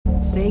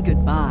Say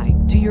goodbye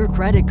to your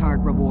credit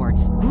card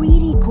rewards.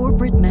 Greedy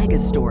corporate mega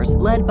stores,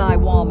 led by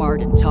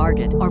Walmart and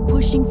Target, are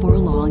pushing for a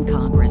law in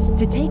Congress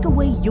to take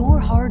away your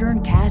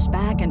hard-earned cash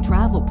back and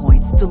travel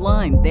points to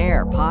line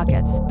their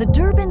pockets. The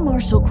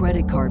Durbin-Marshall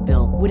credit card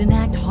bill would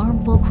enact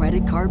harmful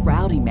credit card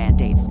routing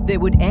mandates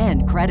that would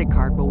end credit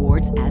card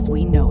rewards as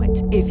we know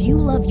it. If you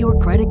love your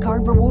credit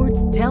card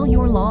rewards, tell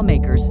your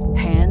lawmakers,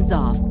 hands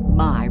off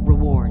my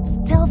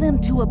rewards. Tell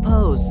them to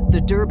oppose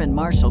the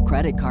Durbin-Marshall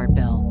credit card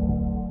bill.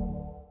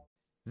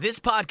 This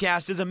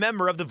podcast is a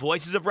member of the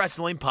Voices of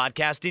Wrestling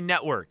Podcasting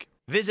Network.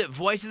 Visit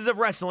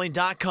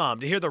voicesofwrestling.com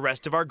to hear the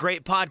rest of our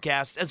great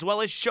podcasts, as well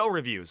as show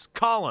reviews,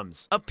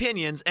 columns,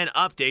 opinions, and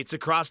updates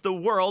across the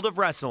world of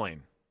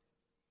wrestling.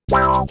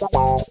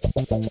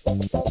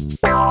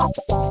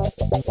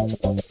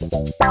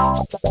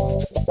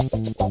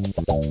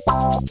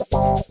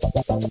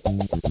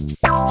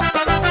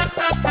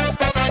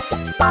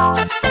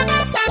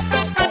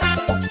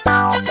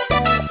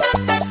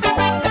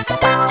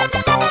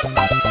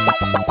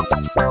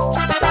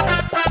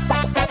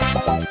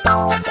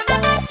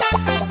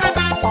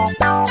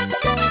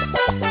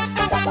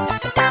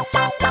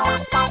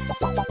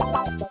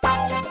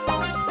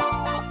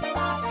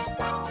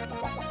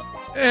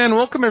 And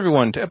welcome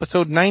everyone to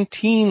episode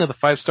 19 of the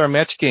 5-Star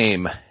Match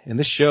Game. In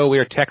this show, we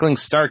are tackling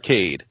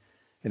Starrcade.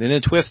 And in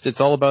a twist,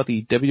 it's all about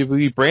the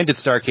WWE branded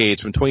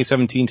Starrcades from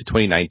 2017 to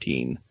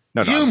 2019.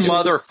 No, you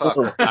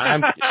motherfucker.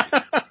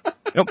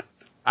 Nope.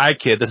 I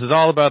kid. This is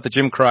all about the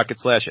Jim Crockett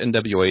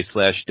 /NWA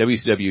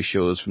 /WCW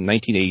shows from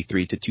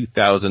 1983 to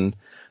 2000.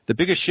 The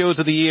biggest shows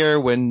of the year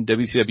when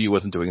WCW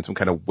wasn't doing some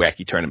kind of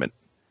wacky tournament.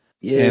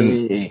 Yay.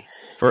 And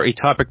for a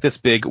topic this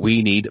big,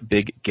 we need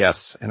big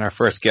guests, and our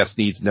first guest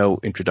needs no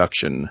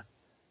introduction.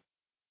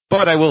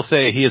 But I will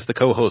say he is the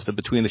co-host of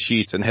Between the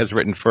Sheets and has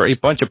written for a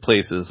bunch of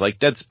places like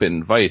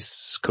Deadspin,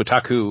 Vice,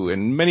 Kotaku,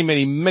 and many,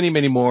 many, many,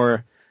 many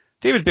more.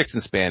 David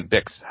Bixenspan.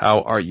 Bix,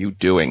 how are you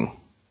doing?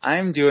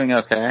 I'm doing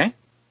okay.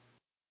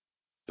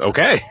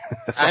 Okay.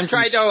 I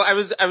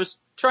was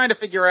trying to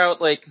figure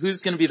out like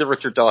who's going to be the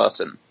Richard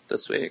Dawson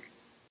this week.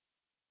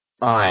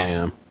 I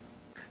am.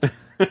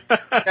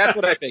 That's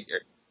what I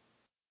figured.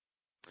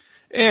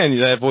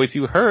 And that voice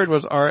you heard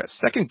was our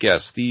second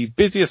guest, the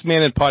busiest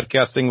man in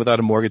podcasting without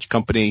a mortgage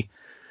company.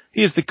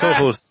 He is the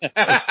co-host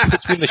of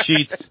Between the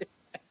Sheets,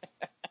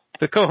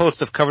 the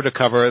co-host of Cover to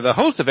Cover, the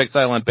host of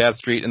Exile on Bad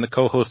Street, and the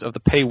co-host of The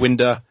Pay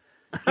Window.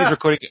 He's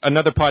recording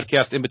another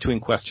podcast in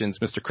between questions.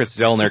 Mr. Chris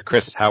Zellner.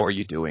 Chris, how are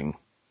you doing?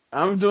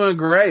 I'm doing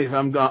great.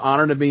 I'm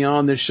honored to be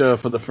on this show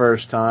for the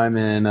first time.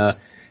 And,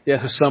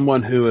 yes, as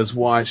someone who has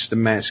watched the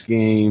match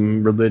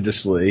game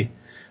religiously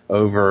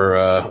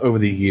over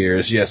the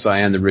years, yes,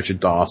 I am the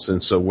Richard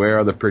Dawson. So where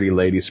are the pretty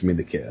ladies for me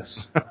to kiss?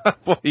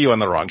 Well, you on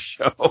the wrong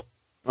show.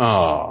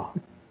 Oh.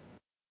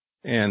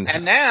 And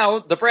now,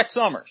 the Brett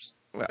Summers.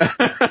 Well,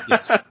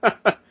 yes.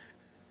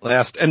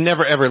 Last and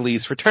never ever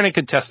least, returning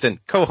contestant,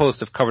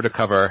 co-host of Cover to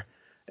Cover,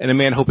 and a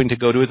man hoping to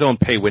go to his own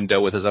pay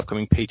window with his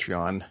upcoming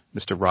Patreon,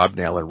 Mr. Rob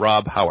Naylor.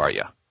 Rob, how are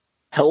you?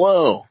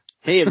 Hello.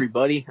 Hey,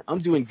 everybody.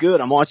 I'm doing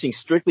good. I'm watching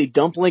Strictly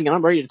Dumpling, and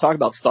I'm ready to talk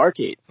about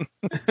Starrcade.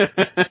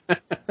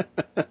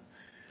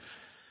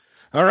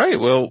 All right.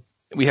 Well,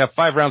 we have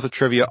 5 rounds of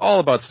trivia all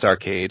about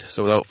Starrcade.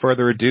 So without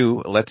further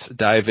ado, let's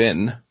dive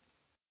in.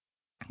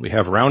 We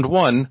have round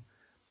 1.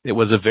 It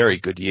was a very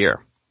good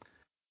year.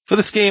 For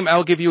this game,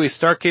 I'll give you a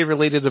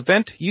Starrcade-related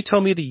event. You tell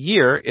me the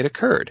year it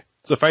occurred.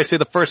 So if I say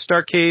the first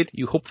Starrcade,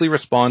 you hopefully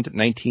respond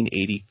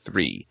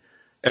 1983.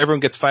 Everyone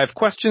gets 5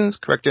 questions.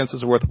 Correct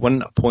answers are worth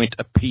 1 point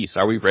apiece.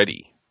 Are we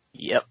ready?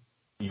 Yep.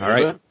 All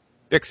right.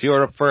 Bix,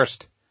 you're up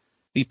first.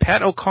 The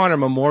Pat O'Connor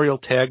Memorial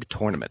Tag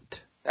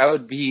Tournament. That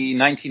would be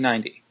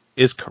 1990.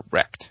 Is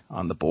correct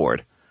on the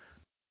board.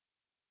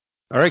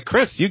 All right,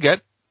 Chris, you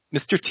get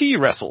Mr. T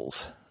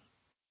Wrestles.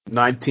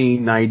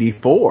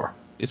 1994.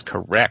 Is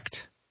correct.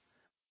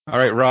 All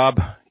right, Rob,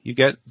 you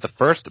get the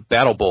first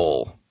Battle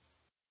Bowl.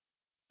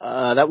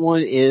 That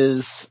one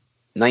is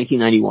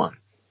 1991.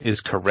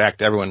 Is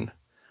correct. Everyone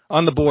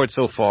on the board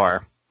so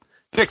far.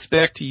 Fix,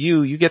 back to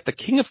you. You get the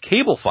King of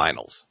Cable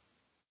Finals.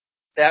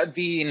 That would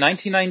be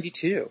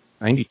 1992.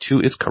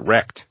 92 is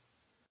correct.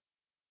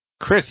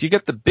 Chris, you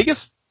get the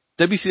biggest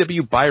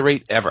WCW buy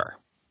rate ever.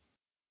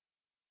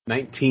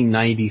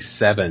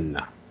 1997.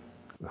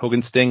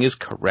 Hogan Sting is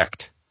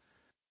correct.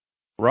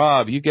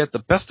 Rob, you get the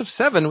best of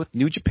 7 with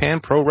New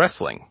Japan Pro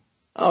Wrestling.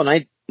 Oh,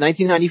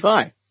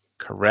 1995.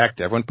 Correct.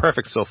 Everyone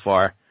perfect so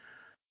far.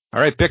 All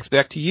right, Bix,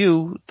 back to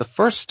you. The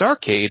first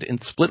Starrcade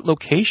in split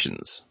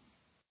locations.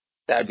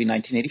 That would be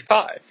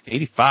 1985.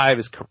 85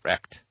 is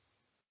correct.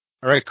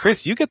 All right,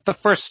 Chris, you get the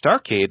first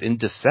Starrcade in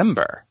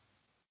December.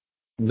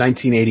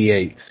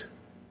 1988.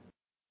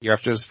 Year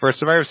after his first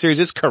Survivor Series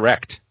is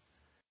correct.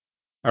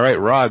 All right,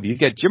 Rob, you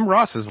get Jim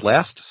Ross's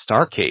last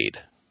Starrcade.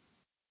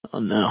 Oh,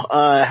 no.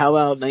 How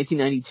about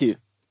 1992?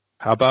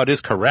 How about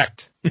is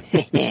correct?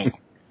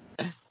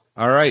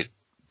 All right,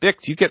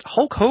 Bix, you get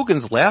Hulk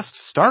Hogan's last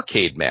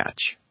Starrcade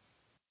match.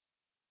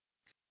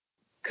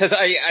 Because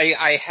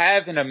I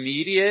have an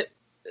immediate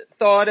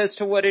thought as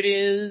to what it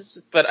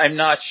is, but I'm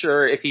not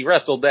sure if he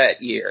wrestled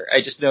that year.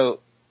 I just know.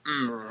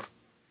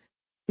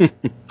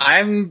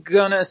 I'm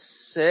gonna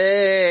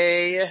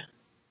say.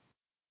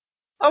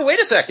 Oh, wait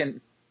a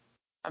second.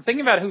 I'm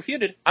thinking about who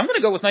feuded. I'm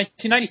gonna go with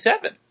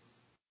 1997.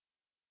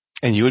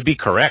 And you would be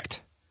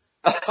correct.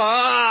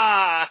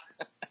 Aha!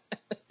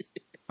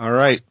 All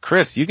right,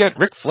 Chris, you get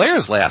Ric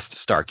Flair's last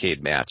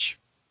Starrcade match.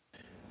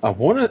 I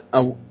want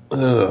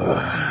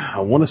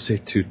to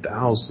say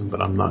 2000,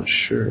 but I'm not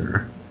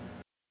sure.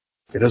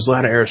 Those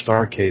latter era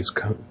Starrcades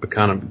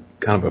kind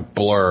of a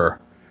blur.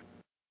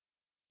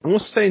 I'm going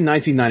to say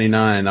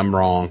 1999, and I'm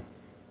wrong.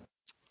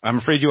 I'm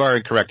afraid you are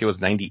incorrect. It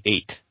was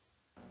 98.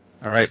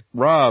 All right,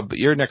 Rob,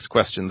 your next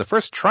question. The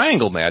first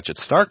triangle match at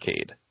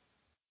Starrcade.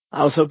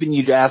 I was hoping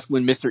you'd ask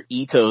when Mr.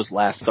 Ito's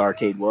last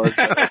Starrcade was.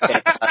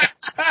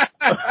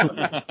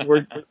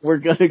 We're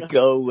gonna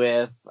go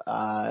with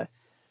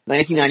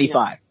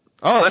 1995.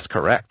 Oh, that's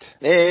correct.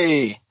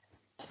 Hey.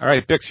 All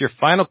right, Bix, your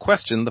final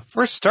question. The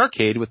first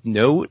Starrcade with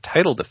no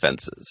title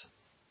defenses.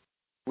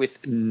 With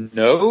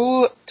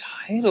no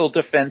title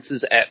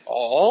defenses at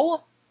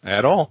all?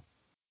 At all.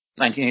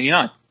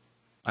 1989.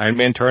 Iron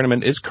Man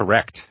Tournament is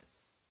correct.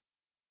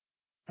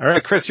 All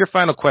right, Chris, your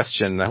final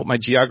question. I hope my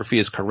geography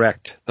is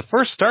correct. The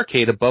first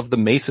Starrcade above the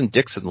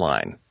Mason-Dixon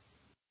line.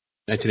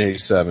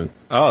 1987.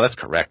 Oh, that's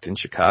correct, in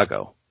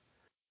Chicago.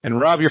 And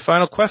Rob, your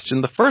final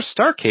question. The first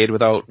Starrcade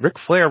without Ric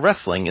Flair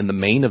wrestling in the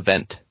main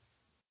event.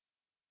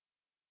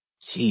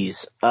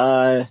 Jeez.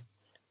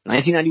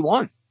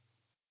 1991.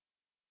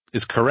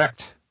 Is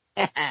correct.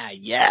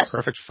 Yes.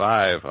 Perfect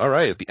 5. All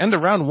right, at the end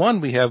of round 1,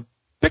 we have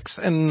Bix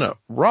and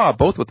Rob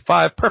both with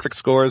 5 perfect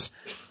scores.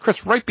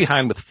 Chris right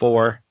behind with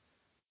 4.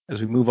 As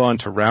we move on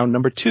to round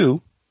number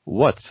 2,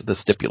 what's the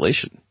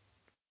stipulation?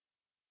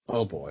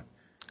 Oh, boy.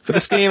 For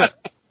this game,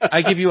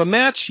 I give you a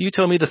match. You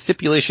tell me the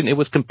stipulation it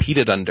was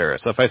competed under.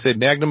 So if I say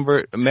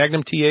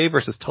Magnum TA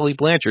versus Tully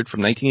Blanchard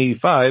from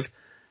 1985,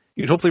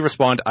 you'd hopefully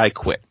respond, I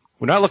quit.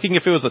 We're not looking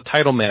if it was a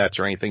title match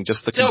or anything,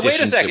 just the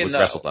conditions it was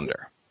wrestled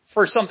under.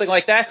 For something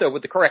like that, though,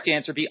 would the correct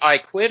answer be I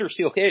quit or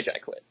Steel Cage I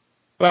quit?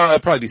 Well,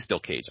 it'd probably be Steel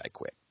Cage I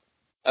quit.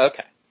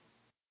 Okay.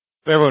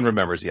 But everyone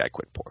remembers the I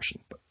quit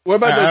portion. But what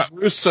about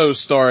those Russo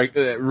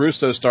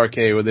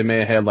Starrcade where they may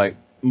have had like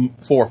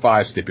 4 or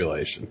 5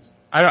 stipulations?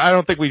 I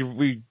don't think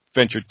we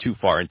ventured too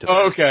far into that.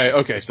 Okay.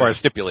 As far as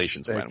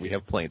stipulations went, we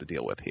have plenty to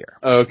deal with here.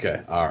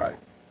 Okay, all right.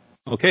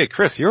 Okay,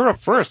 Chris, you're up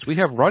first. We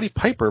have Roddy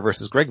Piper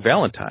versus Greg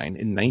Valentine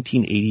in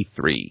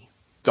 1983.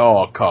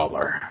 Dog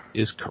collar.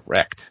 Is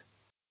correct.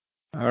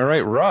 All right,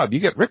 Rob, you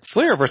get Ric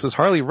Flair versus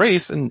Harley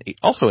Race,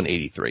 also in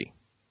 83.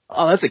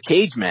 Oh, that's a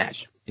cage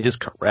match. Is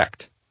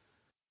correct.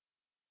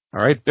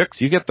 All right, Bix,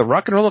 you get the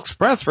Rock and Roll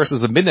Express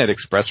versus the Midnight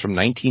Express from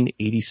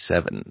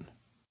 1987.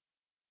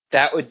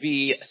 That would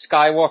be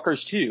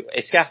Skywalker's 2,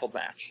 a scaffold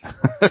match.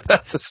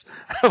 I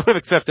would have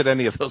accepted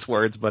any of those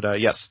words, but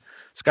yes,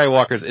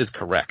 Skywalker's is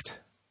correct.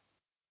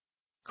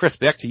 Chris,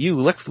 back to you.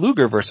 Lex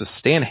Luger versus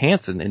Stan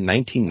Hansen in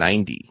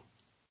 1990.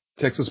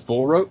 Texas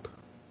Bull Rope?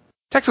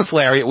 Texas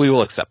Lariat, we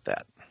will accept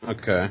that.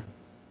 Okay.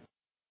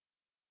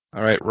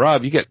 All right,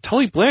 Rob, you get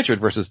Tully Blanchard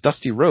versus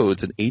Dusty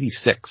Rhodes in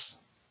 86.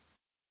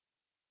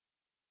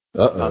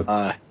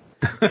 Uh-oh.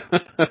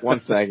 1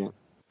 second.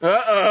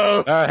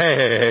 Uh-oh.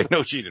 Hey,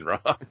 no cheating,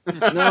 Rob.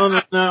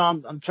 No,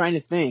 I'm trying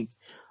to think.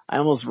 I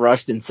almost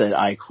rushed and said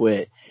I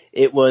quit.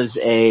 It was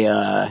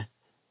it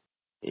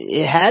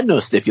had no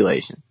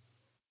stipulation.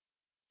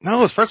 No,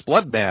 it was First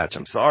Blood match.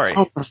 I'm sorry.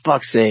 Oh, for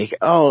fuck's sake.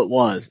 Oh, it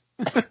was.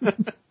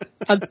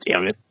 God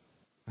damn it.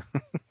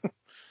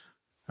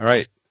 All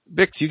right.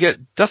 Bix, you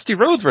get Dusty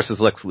Rhodes versus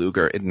Lex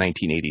Luger in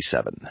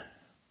 1987.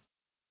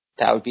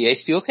 That would be a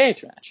steel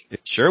cage match.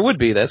 It sure would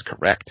be. That's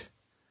correct.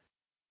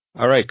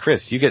 All right,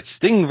 Chris, you get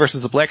Sting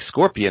versus the Black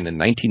Scorpion in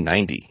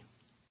 1990.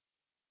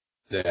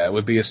 That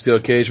would be a steel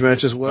cage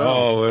match as well.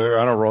 Oh, we're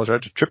on a roll. I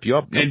tried to trip you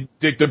up. And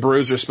Dick the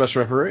Bruiser,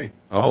 special referee.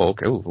 Oh,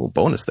 okay. Ooh, a little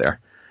bonus there.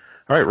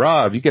 All right,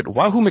 Rob, you get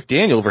Wahoo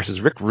McDaniel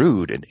versus Rick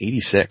Rude in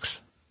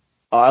 86.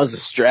 Oh, that was a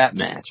strap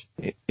match.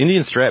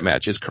 Indian strap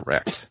match is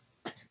correct.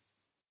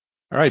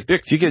 All right,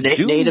 Bix, you get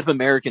Doom. Native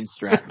American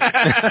strap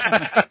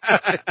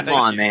match. Come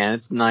on, man.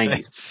 It's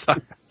 90s.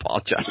 I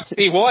apologize.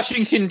 The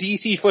Washington,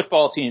 D.C.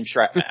 football team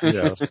strap match.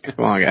 Yes.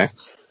 Come on, guys.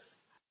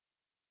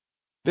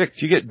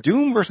 Bix, you get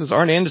Doom versus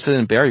Arn Anderson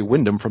and Barry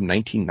Windham from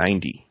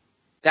 1990.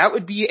 That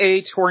would be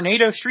a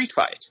tornado street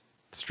fight.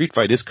 Street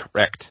fight is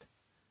correct.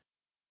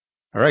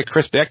 All right,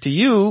 Chris, back to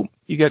you.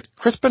 You get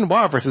Chris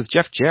Benoit versus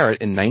Jeff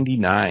Jarrett in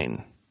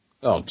 99.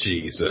 Oh,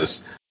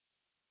 Jesus.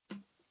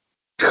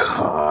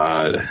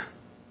 God.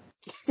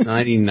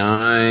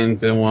 99,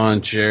 Benoit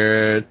and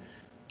Jarrett.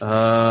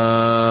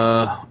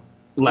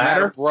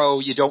 Ladder?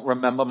 Bro, you don't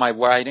remember my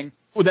writing?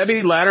 Would that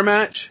be ladder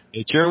match?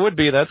 It sure would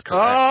be. That's correct.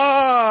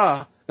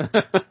 Ah!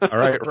 All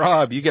right,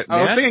 Rob, you get I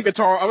was thinking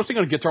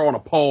guitar on a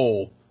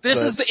pole.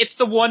 It's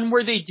the one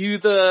where they do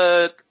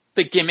the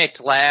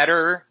gimmicked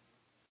ladder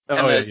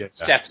and the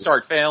steps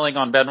start failing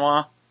on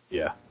Benoit.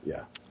 Yeah.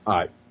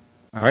 All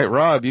right,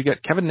 Rob, you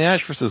get Kevin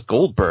Nash versus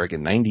Goldberg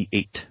in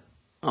 98.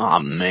 Oh,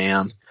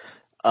 man.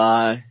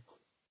 I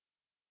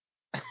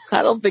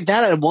don't think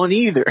that had one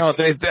either. No,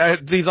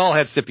 these all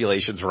had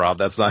stipulations, Rob.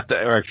 That's not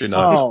actually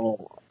not.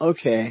 Oh,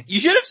 okay. You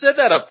should have said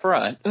that up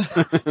front.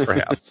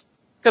 Perhaps.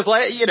 Because,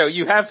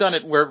 you have done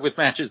it with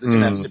matches that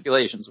didn't have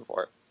stipulations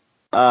before.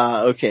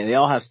 Okay, they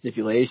all have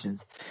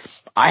stipulations.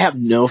 I have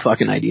no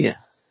fucking idea.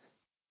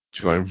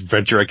 Do you want to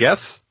venture a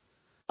guess?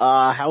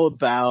 How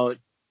about...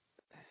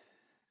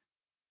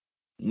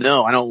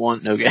 No, I don't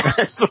want no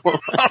guess.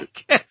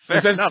 Okay,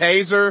 It says enough.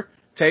 taser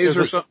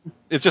something?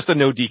 It's just a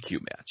no DQ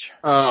match.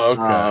 Oh,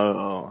 okay.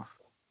 Oh.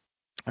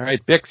 All right,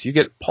 Bix, you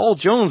get Paul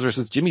Jones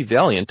versus Jimmy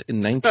Valiant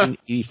in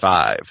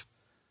 1985.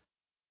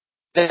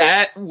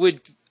 That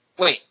would...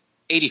 Wait,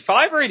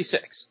 85 or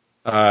 86?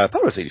 I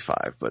thought it was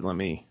 85, but let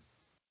me...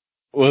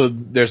 Well,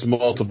 there's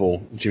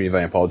multiple Jimmy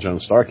Valiant Paul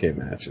Jones Starrcade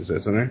matches,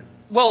 isn't there?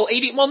 Well,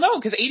 no,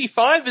 because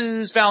 85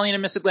 is Valiant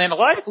and Miss Atlanta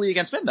Lively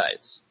against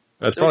Midnights.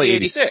 That's So probably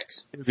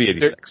 86. It would be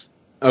 86.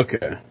 Okay.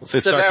 Let's say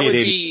So that Starrcade would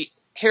 80. be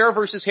hair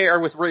versus hair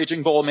with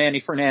Raging Bull Manny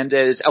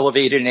Fernandez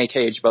elevated in a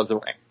cage above the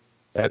ring.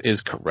 That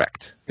is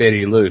correct.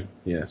 Betty Lou,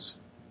 yes.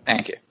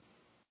 Thank you.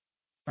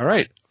 All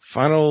right,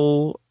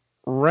 final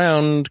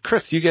round.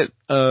 Chris, you get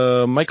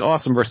Mike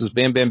Awesome versus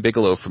Bam Bam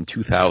Bigelow from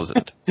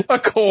 2000.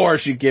 Of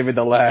course you give me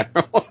the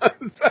latter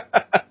ones.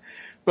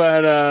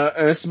 But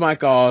it's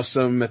Mike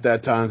Awesome at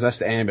that time. That's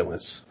the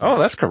ambulance. Oh,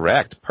 that's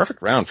correct.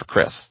 Perfect round for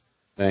Chris.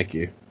 Thank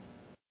you.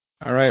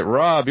 All right,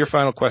 Rob, your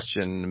final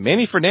question.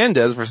 Manny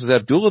Fernandez versus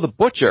Abdullah the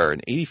Butcher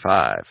in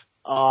 85.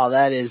 Oh,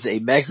 that is a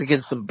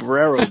Mexican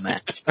sombrero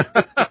match.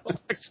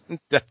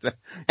 Yes,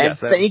 And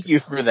thank you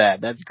for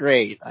that. That's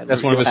great.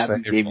 That's one of his happy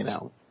favorites. gave me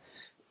that one.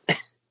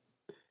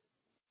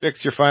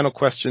 Bix, your final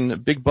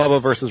question. Big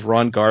Bubba versus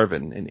Ron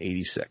Garvin in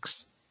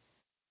 86.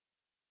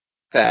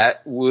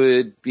 That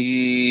would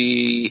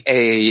be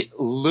a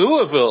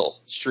Louisville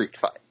street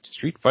fight.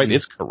 Street fight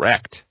is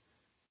correct.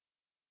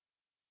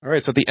 All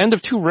right, so at the end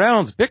of 2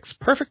 rounds, Bix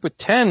perfect with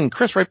 10,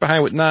 Chris right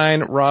behind with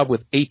 9, Rob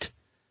with 8.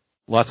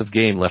 Lots of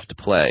game left to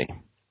play.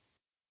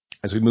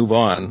 As we move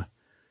on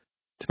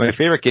to my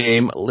favorite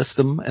game, List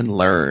 'em and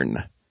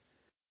Learn.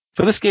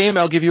 For this game,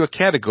 I'll give you a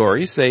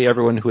category, say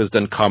everyone who has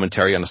done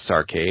commentary on a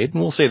Starrcade,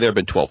 and we'll say there have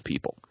been 12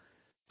 people.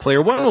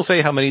 Player 1 will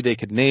say how many they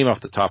could name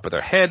off the top of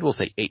their head, we'll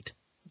say 8.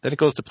 Then it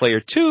goes to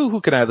player 2,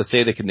 who can either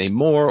say they can name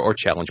more or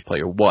challenge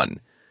player 1.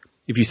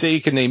 If you say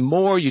you can name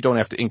more, you don't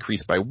have to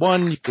increase by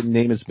 1. You can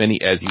name as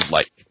many as you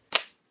like.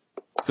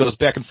 It goes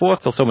back and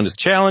forth till someone is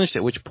challenged,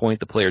 at which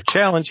point the player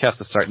challenged has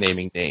to start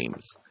naming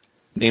names.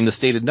 Name the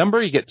stated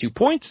number, you get 2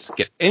 points.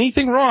 Get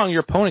anything wrong,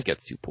 your opponent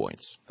gets 2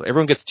 points. So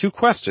everyone gets 2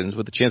 questions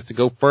with a chance to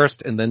go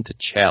first and then to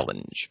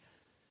challenge.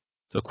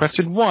 So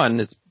question 1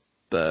 is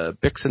the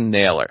Bix and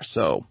Nailer.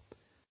 So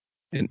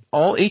in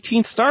all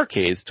 18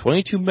 Starrcades,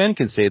 22 men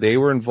can say they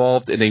were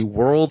involved in a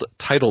world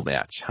title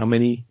match. How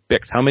many,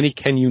 Bix, how many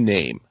can you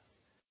name?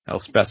 I'll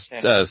stress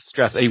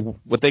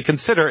what they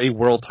consider a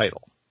world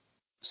title.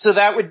 So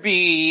that would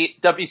be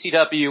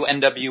WCW,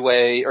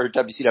 NWA, or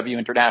WCW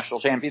International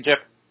Championship?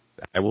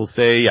 I will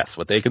say yes,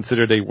 what they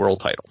considered a world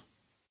title.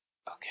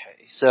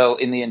 Okay, so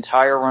in the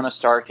entire run of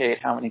Starrcade,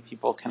 how many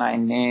people can I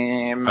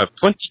name?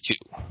 22.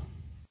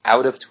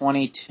 Out of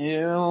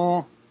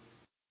 22?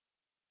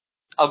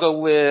 I'll go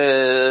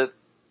with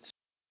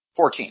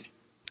 14.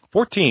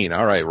 14.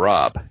 All right,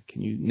 Rob.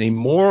 Can you name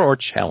more or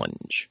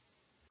challenge?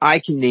 I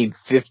can name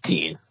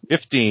 15.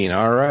 15.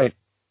 All right.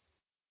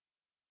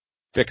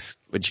 Fix,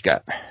 what you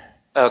got?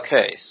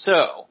 Okay,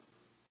 so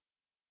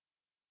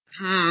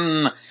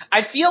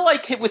I feel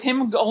like with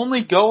him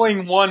only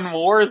going one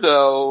more,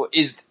 though,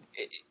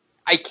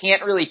 I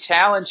can't really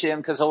challenge him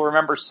because he'll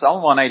remember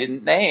someone I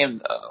didn't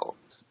name, though.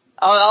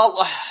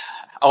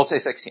 I'll say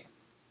 16.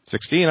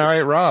 16. All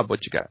right, Rob,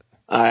 what you got?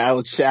 I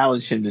would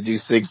challenge him to do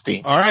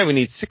 16. All right, we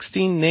need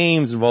 16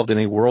 names involved in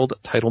a world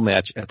title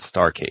match at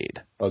Starrcade.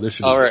 Oh, this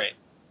should. All right.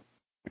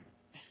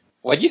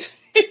 What'd you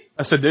say?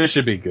 I said this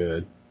should be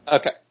good.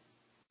 Okay.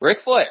 Ric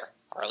Flair,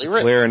 Harley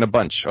Race, Flair in a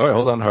bunch. All right,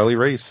 hold on. Harley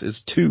Race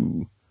is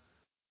 2.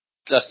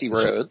 Dusty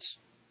Rhodes.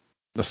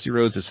 Dusty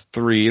Rhodes is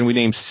 3, and we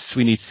need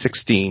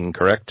 16,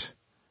 correct?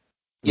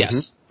 Yes.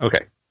 Mm-hmm.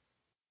 Okay.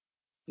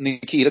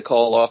 Nikita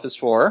Koloff is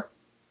 4.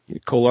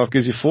 Koloff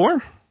gives you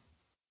 4.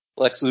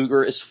 Lex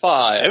Luger is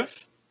 5.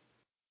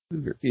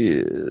 Luger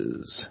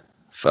is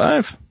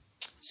 5.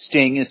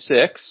 Sting is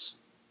 6.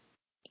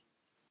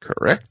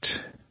 Correct.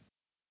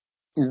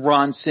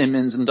 Ron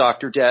Simmons and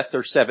Dr. Death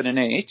are 7 and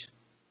 8.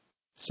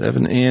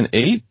 7 and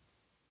 8.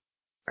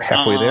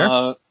 Halfway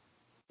there.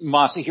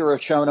 Masahiro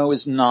Chono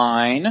is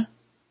 9.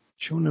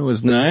 Chono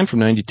is 9 from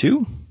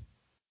 92.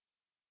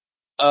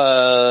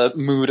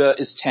 Muda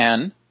is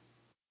 10.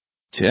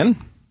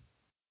 10.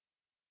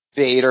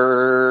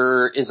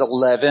 Vader is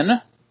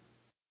 11.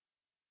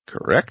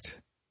 Correct.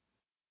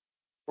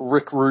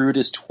 Rick Rude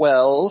is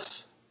 12.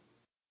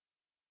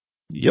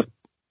 Yep.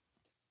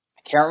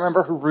 I can't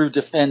remember who Rude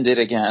defended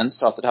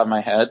against off the top of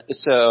my head.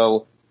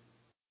 So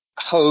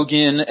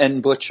Hogan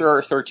and Butcher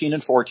are 13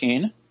 and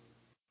 14.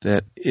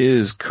 That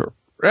is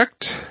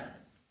correct.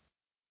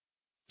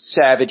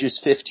 Savage is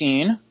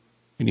 15.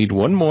 We need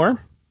one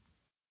more.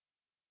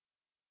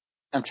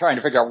 I'm trying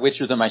to figure out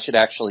which of them I should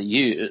actually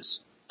use.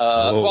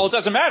 Well, it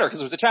doesn't matter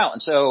because it was a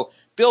challenge. So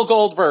Bill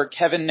Goldberg,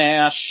 Kevin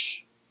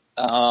Nash.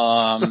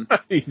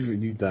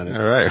 You've done it.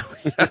 All right.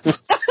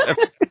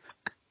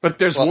 But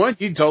there's one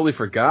you totally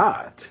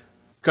forgot.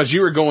 Because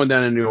you were going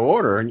down in new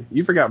order, and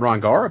you forgot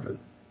Ron Garvin.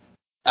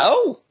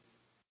 Oh.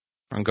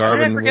 Ron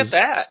Garvin. I forget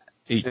that.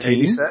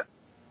 18.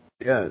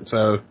 Yeah,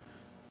 so,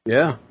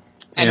 yeah.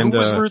 And who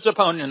was Rude's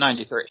opponent in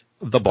 93?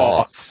 The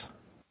Boss.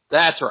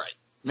 That's right.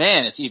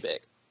 Man, is he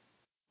big.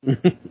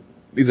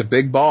 He's a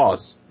big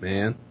boss,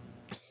 man.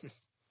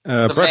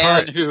 The Bret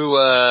man Hart. who,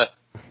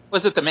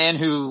 was it the man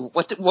who,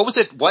 what was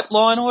it, what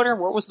Law and Order?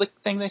 What was the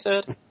thing they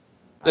said?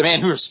 The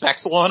man who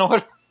respects Law and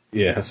Order?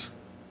 Yes.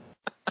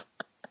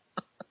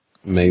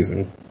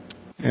 Amazing.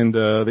 And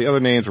the other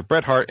names were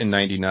Bret Hart in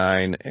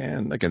 99,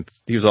 and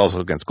he was also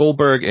against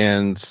Goldberg,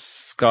 and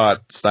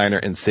Scott Steiner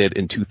and Sid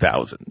in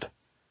 2000.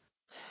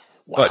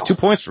 Wow. But 2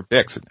 points for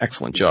Bix. An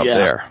excellent job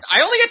there.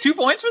 I only get 2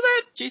 points for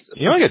that? Jesus.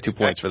 You only get 2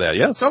 points for that,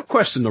 yes. Don't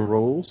question the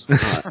rules.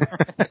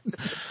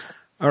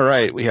 All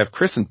right, we have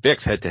Chris and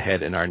Bix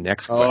head-to-head in our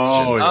next question.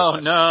 Oh,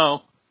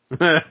 no.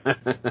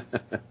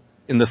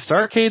 In the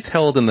Starrcades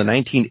held in the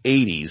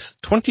 1980s,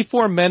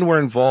 24 men were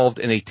involved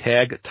in a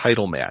tag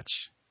title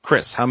match.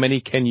 Chris, how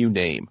many can you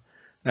name?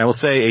 And I will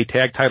say a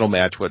tag title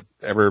match,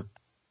 whatever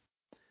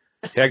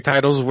tag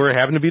titles were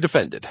having to be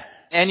defended.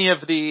 Any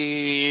of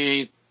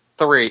the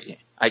 3,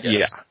 I guess.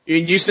 Yeah.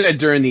 You said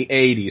during the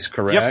 80s,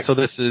 correct? Yep, so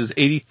this is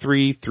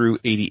 83 through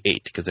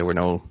 88, because there were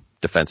no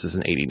defenses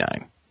in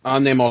 89. I'll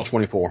name all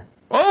 24.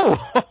 Oh!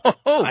 Okay.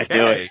 I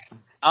do it.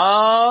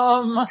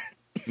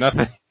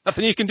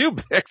 Nothing you can do,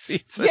 Bix.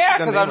 Yeah,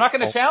 because I'm not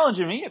going to challenge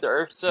him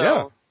either, so...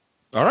 Yeah.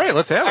 All right,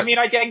 let's have it. I mean,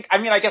 I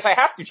guess I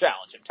have to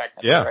challenge him,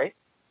 technically, Yeah. right?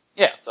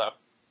 Yeah, so...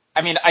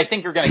 I mean, I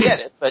think you're going to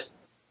get it, but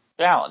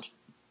challenge.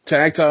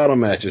 Tag title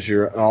matches.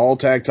 You're all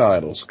tag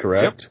titles,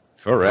 correct? Yep,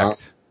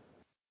 correct.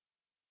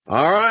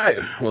 All right.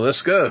 Well,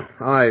 let's go.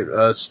 All right.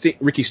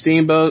 Ricky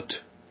Steamboat.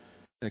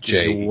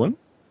 Jay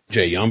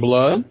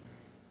Youngblood.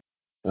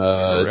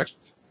 Correct.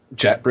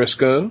 Jack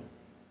Briscoe.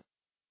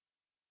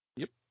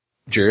 Yep.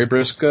 Jerry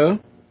Briscoe.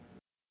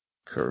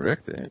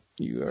 Correct. And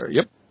you are,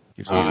 yep.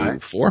 Gives you All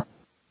right. 4.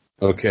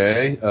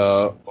 Okay.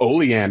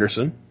 Ole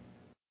Anderson.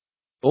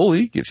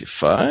 Ole gives you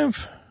 5.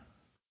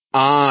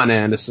 Arn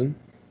Anderson.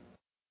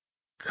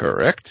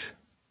 Correct.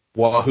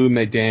 Wahoo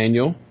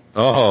McDaniel.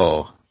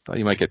 Oh, thought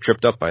you might get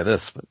tripped up by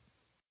this, but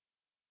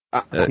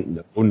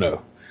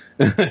No.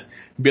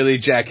 Billy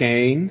Jack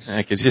Haynes.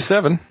 that gives you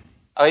 7.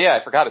 Oh, yeah,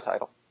 I forgot a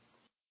title.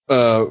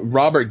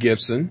 Robert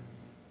Gibson.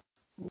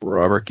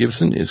 Robert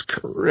Gibson is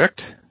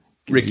correct.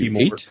 Gives Ricky you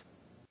Moore. 8.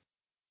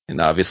 And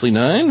obviously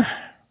 9.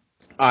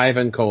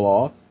 Ivan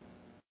Koloff.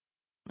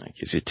 That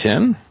gives you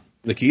 10.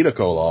 Nikita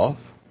Koloff.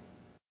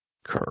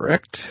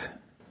 Correct.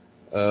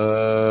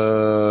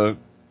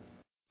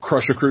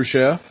 Crusher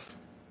Khrushchev.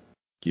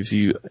 Gives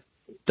you a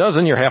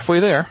dozen. You're halfway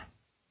there.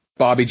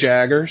 Bobby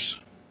Jaggers.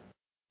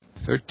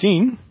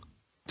 13.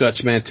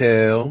 Dutch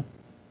Mantell.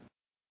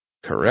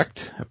 Correct.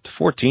 Up to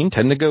 14.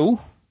 10 to go.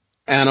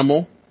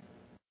 Animal.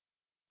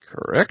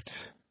 Correct.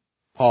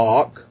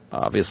 Hawk.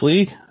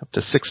 Obviously. Up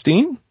to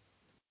 16.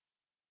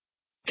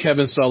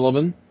 Kevin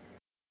Sullivan.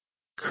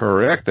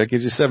 Correct. That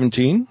gives you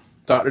 17.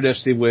 Dr.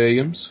 Dempsey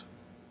Williams.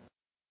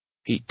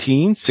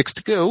 18. 6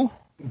 to go.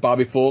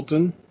 Bobby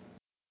Fulton.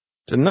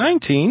 To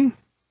 19.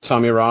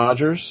 Tommy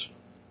Rogers.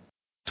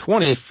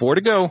 24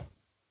 to go.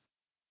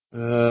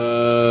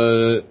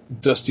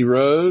 Dusty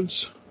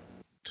Rhodes.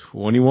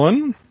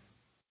 21.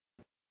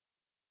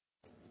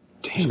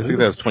 Damn, I think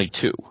that was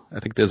 22. I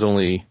think there's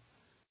only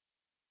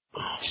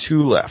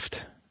 2 left.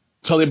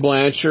 Tully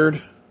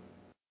Blanchard.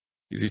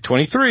 Gives you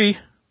 23.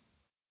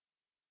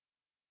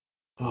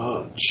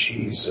 Oh,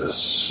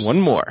 Jesus.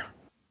 1 more.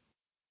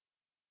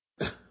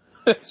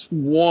 That's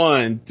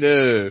 1,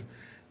 2.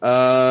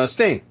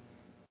 Sting.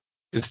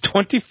 It's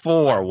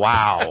 24.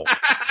 Wow.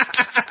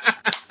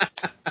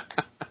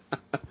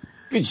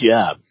 Good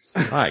job.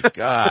 My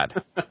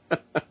God.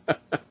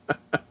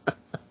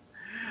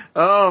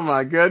 Oh,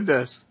 my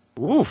goodness.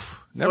 Oof.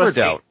 Never Plus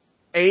doubt.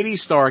 80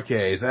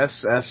 Starrcades.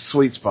 That's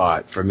sweet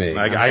spot for me.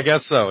 I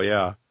guess so,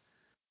 yeah.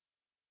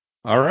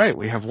 All right.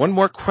 We have one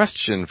more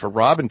question for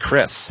Rob and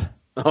Chris.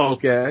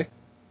 Okay.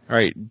 All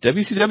right.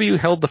 WCW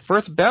held the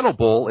first Battle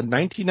Bowl in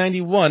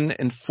 1991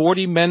 and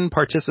 40 men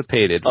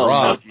participated. Oh,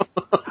 Rob, no.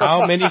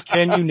 how many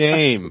can you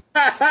name?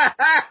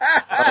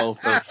 Oh,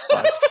 for fuck's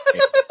sake.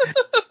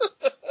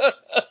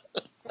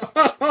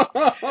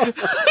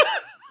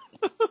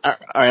 All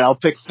right, I'll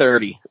pick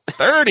 30.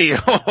 30.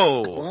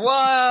 Oh.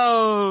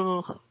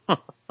 Whoa!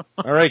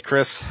 All right,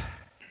 Chris.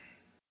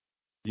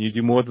 Can you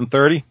do more than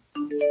 30?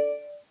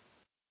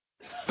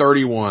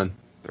 31.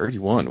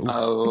 31. Ooh.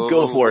 Oh.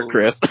 Go for it,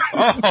 Chris.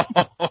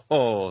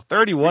 Oh,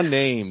 31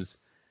 names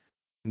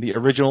in the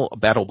original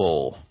Battle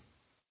Bowl.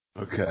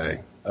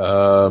 Okay.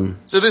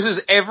 So this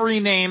is every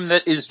name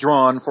that is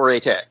drawn for a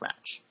tag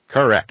match.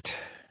 Correct.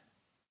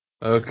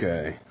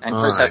 Okay. And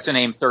All Chris right. has to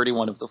name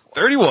 31 of the 4.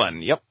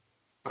 31, yep.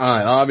 All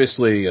right.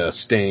 Obviously,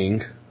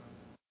 Sting.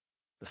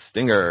 The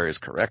Stinger is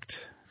correct.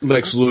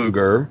 Lex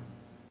Luger.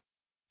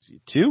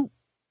 2.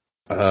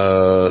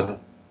 Scott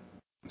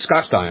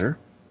Steiner.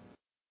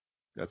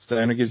 Scott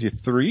Steiner gives you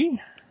 3.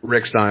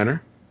 Rick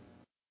Steiner.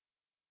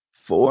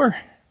 4.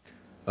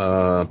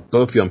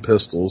 Both young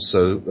pistols,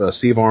 so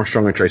Steve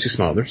Armstrong and Tracy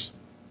Smothers.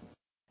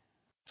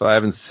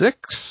 5 and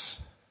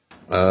 6.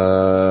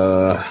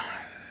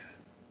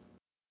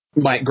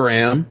 Mike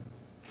Graham.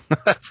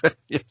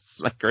 Yes,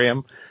 Mike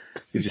Graham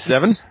gives you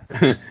 7.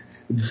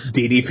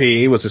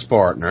 DDP was his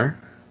partner.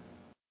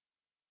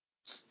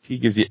 He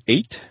gives you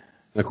 8.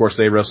 And of course,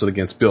 they wrestled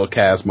against Bill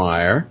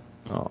Kazmaier.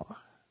 Oh.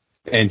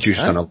 And Juice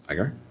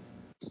Tunnel-Liger.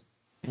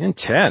 And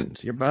 10.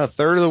 So you're about a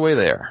third of the way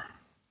there.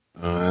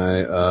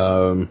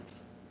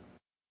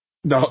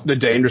 The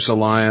Dangerous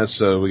Alliance,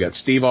 so we got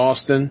Steve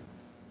Austin.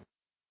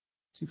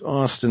 Steve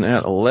Austin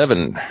at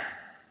 11.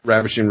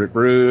 Ravishing Rick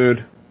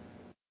Rude.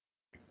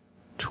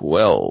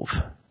 12.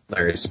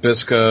 Larry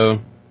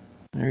Zbyszko.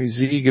 Larry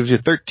Z gives you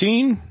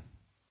 13.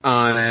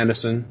 Arn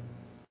Anderson.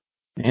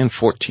 And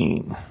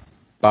 14.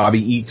 Bobby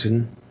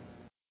Eaton.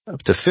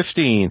 Up to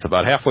 15. It's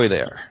about halfway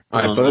there.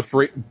 All right,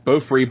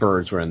 both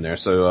Freebirds were in there.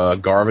 So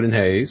Garvin and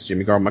Hayes.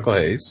 Jimmy Garvin, Michael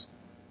Hayes.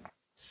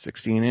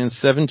 16 and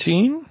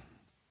 17.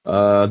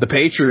 The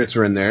Patriots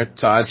were in there.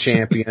 Todd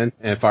Champion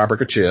and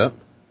Firebreaker Chip.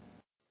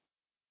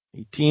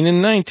 18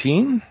 and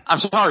 19. I'm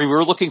sorry, we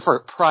were looking for a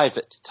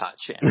private Todd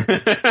Champion.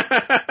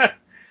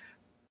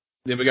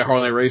 Then we got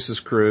Harley Race's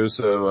crew.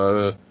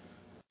 So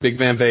Big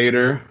Van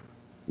Vader,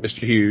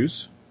 Mr.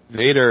 Hughes.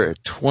 Vader at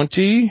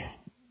 20.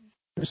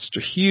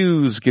 Mr.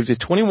 Hughes gives you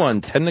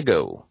 21. 10 to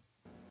go.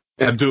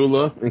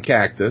 Abdullah and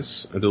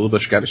Cactus. Abdullah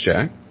Bush got his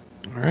check.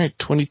 All right,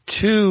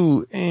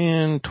 22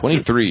 and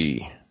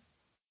 23.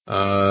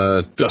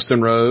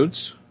 Dustin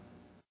Rhodes.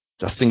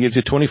 Dustin gives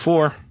you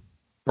 24.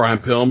 Brian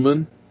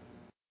Pillman.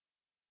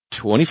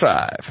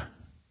 25.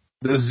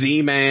 The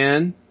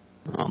Z-Man.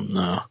 Oh,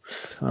 no.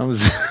 Tom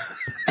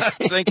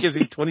Zink gives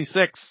you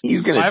 26.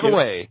 He's going to 5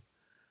 away.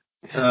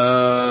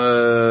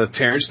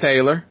 Terrence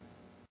Taylor.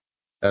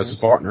 That's his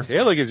partner.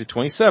 Taylor gives you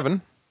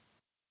 27.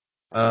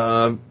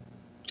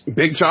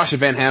 Big Josh and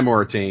Van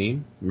Hammer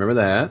team. Remember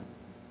that.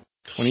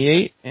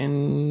 28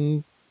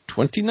 and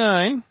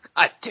 29.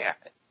 God damn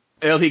it.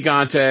 El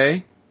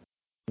Gigante.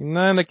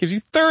 9, that gives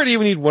you 30.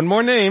 We need one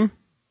more name.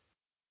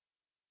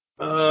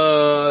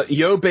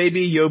 Yo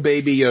Baby, Yo,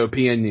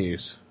 PN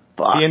News.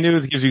 PN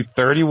News gives you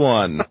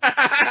 31.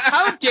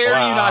 How dare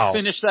you not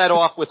finish that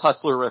off with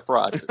Hustler Rip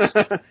Rogers?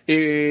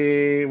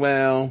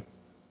 Well.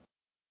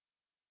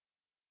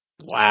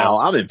 Wow,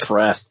 I'm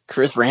impressed.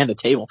 Chris ran the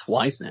table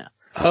twice now.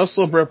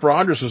 Hustler Rip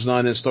Rogers was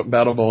not in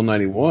Battle Bowl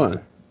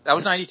 91. That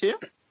was 92?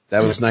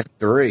 That was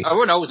 93.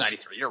 Oh, no, it was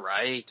 93. You're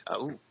right.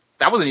 Oh,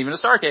 that wasn't even a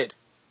Starrcade.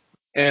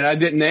 And I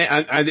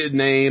didn't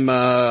name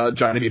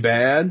Johnny B.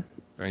 Bad.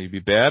 Johnny B.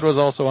 Bad was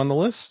also on the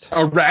list.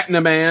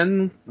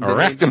 Arachnaman.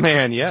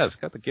 Arachnaman, yes.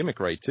 Got the gimmick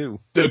right, too.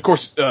 Of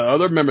course,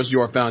 other members of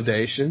York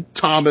Foundation.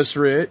 Thomas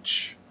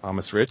Rich.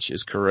 Thomas Rich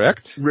is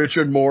correct.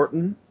 Richard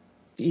Morton.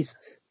 Jesus.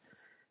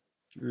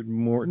 Richard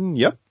Morton,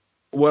 yep.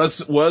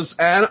 Wasn't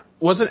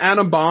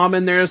Adam Baum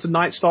in there as the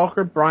Night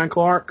Stalker, Brian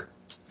Clark?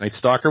 Night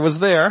Stalker was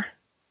there.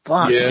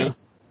 Fuck. Yeah.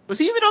 Was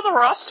he even on the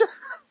roster?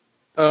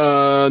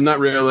 Not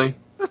really.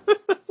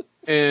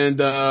 And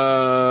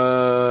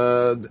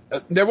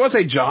there was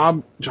a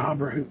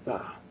jobber.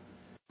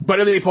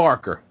 Buddy Lee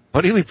Parker.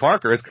 Buddy Lee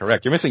Parker is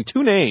correct. You're missing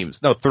 2 names.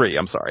 No, 3.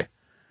 I'm sorry.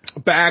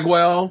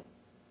 Bagwell.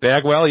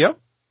 Bagwell, yep.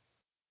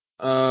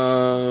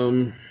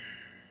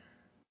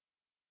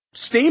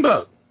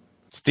 Steamboat.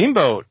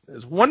 Steamboat.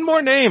 There's one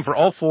more name for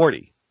all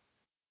 40.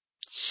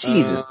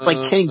 Jesus,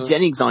 like Kenny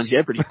Jennings on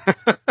Jeopardy.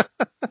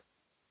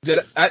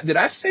 Did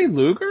I say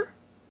Luger?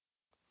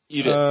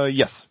 You did.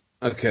 Yes.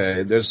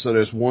 Okay,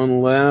 there's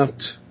one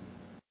left.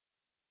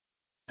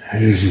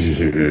 Did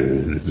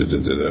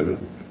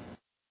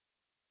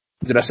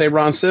I say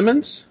Ron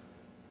Simmons?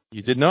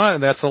 You did not,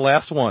 and that's the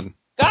last one.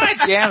 God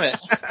damn it.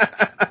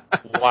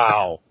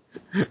 Wow.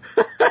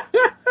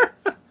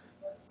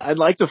 I'd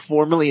like to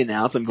formally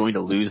announce I'm going to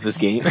lose this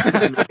game.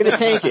 I'm not going to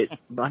tank it,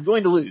 but I'm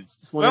going to lose.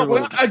 Just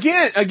Well,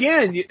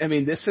 again, I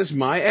mean, this is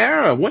my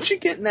era. Once you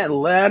get in that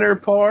latter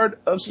part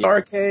of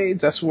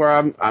Starrcades, that's where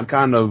I'm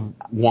kind of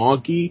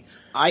wonky.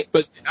 I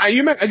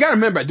gotta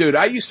remember, dude,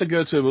 I used to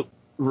go to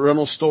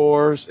rental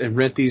stores and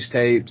rent these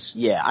tapes.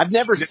 Yeah, I've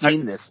never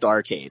seen this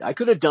Starrcade. I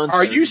could have done.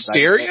 Are you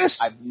serious?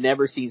 I've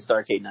never seen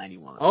Starrcade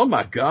 91. Oh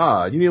my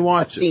God, you need to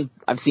watch it.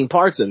 I've seen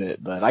parts of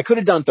it, but I could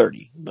have done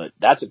 30. But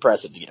that's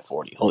impressive to get a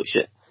 40. Holy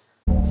shit.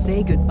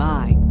 Say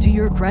goodbye to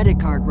your credit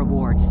card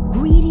rewards.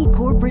 Greedy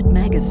corporate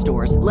mega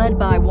stores, led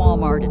by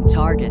Walmart and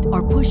Target,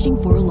 are pushing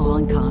for a law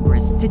in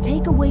Congress to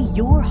take away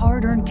your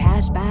hard-earned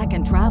cash back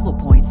and travel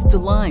points to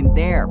line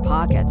their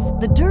pockets.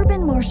 The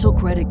Durbin-Marshall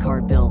credit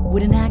card bill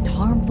would enact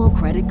harmful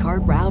credit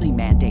card routing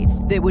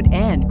mandates that would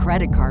end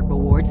credit card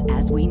rewards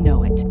as we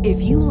know it.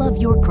 If you love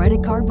your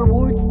credit card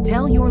rewards,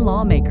 tell your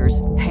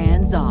lawmakers,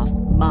 hands off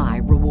my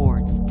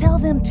rewards. Tell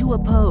them to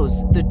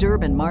oppose the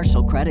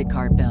Durbin-Marshall credit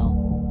card bill.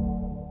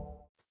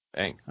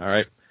 Bang. All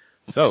right.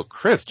 So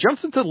Chris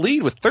jumps into the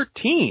lead with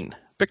 13.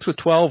 Bix with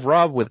 12.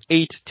 Rob with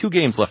 8. 2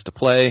 games left to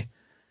play.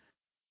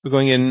 We're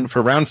going in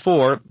for round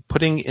 4,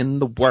 putting in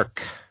the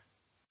work.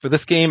 For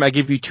this game, I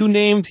give you 2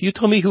 names. You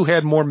tell me who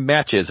had more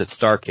matches at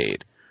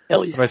Starrcade.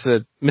 Hell yeah. If I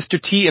said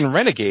Mr. T and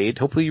Renegade,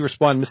 hopefully you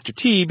respond Mr.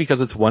 T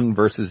because it's 1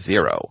 versus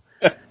 0.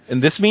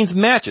 And this means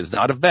matches,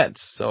 not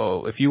events.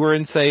 So if you were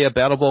in, say, a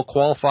Battle Bowl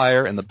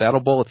qualifier and the Battle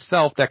Bowl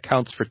itself, that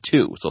counts for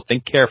 2. So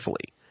think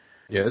carefully.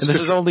 Yeah, and this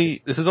is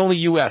only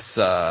U.S.,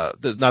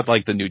 not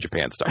like the New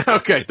Japan stuff.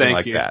 Okay,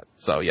 thank you. That.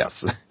 So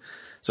yes.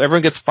 So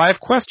everyone gets 5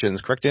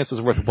 questions. Correct answers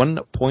are worth 1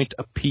 point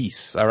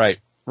apiece. All right.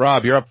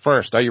 Rob, you're up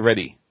first. Are you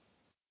ready?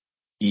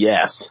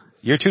 Yes.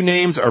 Your 2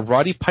 names are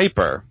Roddy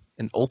Piper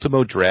and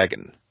Ultimo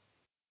Dragon.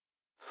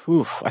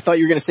 Oof, I thought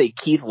you were going to say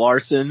Keith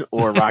Larson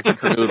or Rocky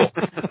Canoodle.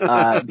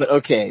 But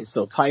okay,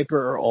 so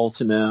Piper or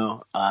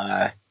Ultimo.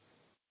 I'm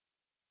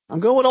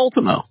going with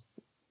Ultimo.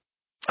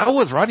 Oh, it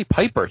was Roddy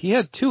Piper. He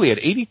had 2. He had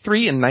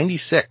 83 and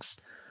 96.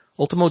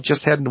 Ultimo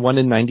just had 1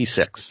 in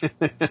 96.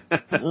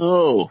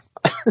 Oh.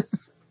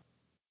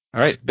 All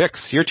right,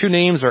 Bix, your 2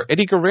 names are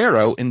Eddie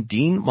Guerrero and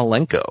Dean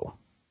Malenko.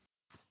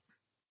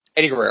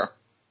 Eddie Guerrero.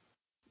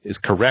 Is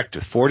correct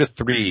with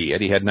 4-3.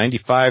 Eddie had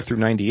 95 through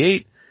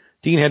 98.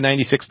 Dean had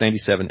 96,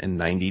 97, and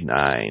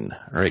 99.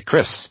 All right,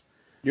 Chris.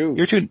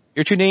 Your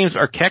two names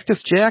are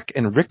Cactus Jack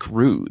and Rick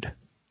Rude.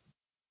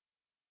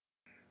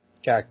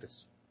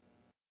 Cactus.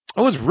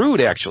 Oh, it was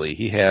Rude, actually.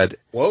 He had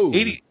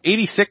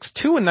 86,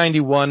 2 and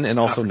 91, and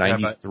also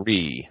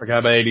 93. Forgot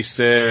about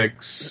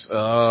 86.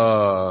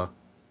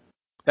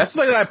 That's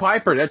like that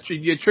Piper.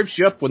 It trips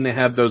you up when they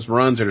have those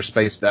runs that are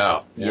spaced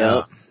out.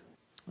 Yep.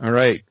 All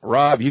right,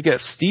 Rob, you get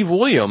Steve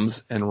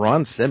Williams and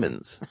Ron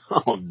Simmons.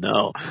 Oh,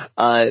 no.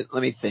 Let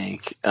me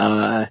think.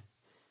 Let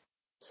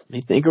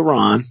me think of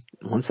Ron.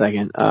 1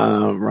 second.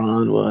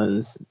 Ron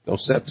was... Don't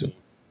step to him.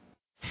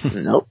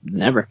 Nope,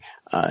 never.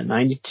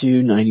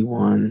 92,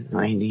 91,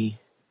 90.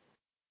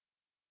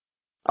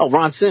 Oh,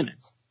 Ron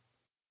Simmons.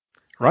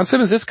 Ron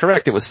Simmons is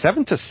correct. It was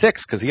 7-6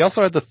 because he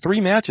also had the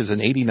 3 matches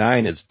in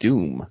 89 as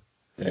Doom.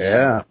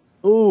 Yeah.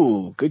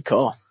 Ooh, good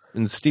call.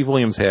 And Steve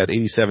Williams had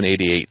 87,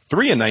 88,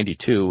 3 and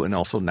 92, and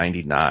also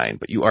 99.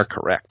 But you are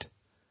correct.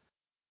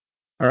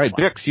 All right,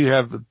 Bix, you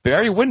have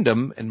Barry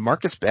Windham and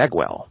Marcus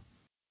Bagwell.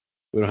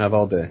 We don't have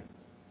all day.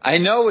 I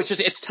know,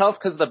 it's tough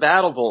because of the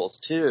Battle Bowls,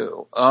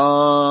 too.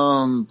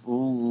 I'm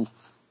going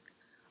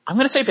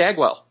to say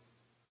Bagwell.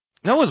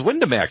 No, it was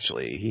Windham,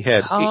 actually. He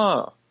had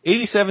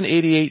 87,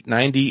 88,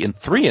 90, and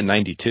 3 and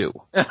 92.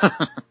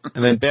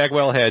 And then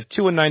Bagwell had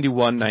 2 and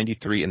 91,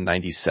 93, and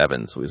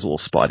 97, so he was a little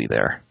spotty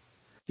there.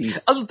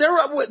 There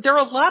are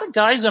a lot of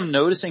guys I'm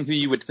noticing who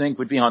you would think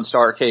would be on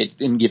Starrcade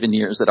in given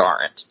years that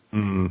aren't.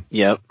 Mm-hmm.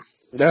 Yep.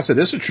 That's it.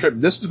 This is going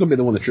to be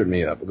the one that tripped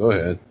me up. Go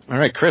ahead. All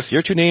right, Chris,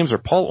 your 2 names are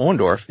Paul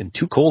Orndorff and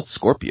Too Cold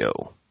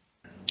Scorpio.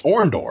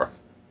 Orndorff?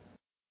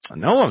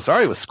 No, I'm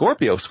sorry. It was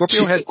Scorpio.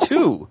 Scorpio had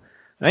 2.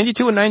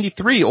 92 and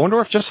 93.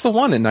 Orndorff just the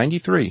 1 in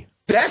 93.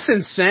 That's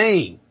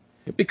insane.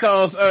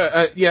 Because,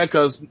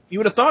 because you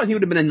would have thought he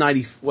would have been in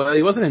 90. Well,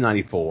 he wasn't in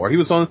 94. He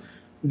was on.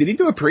 Did he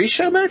do a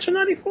pre-show match in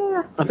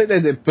 94? I think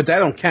they did, but that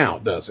don't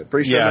count, does it?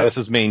 Pre-show match? This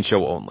is main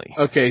show only.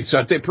 Okay, so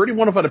I think Pretty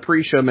Wonderful had a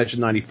pre-show match in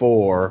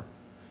 94.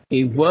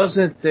 He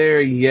wasn't there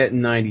yet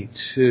in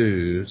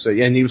 92. So,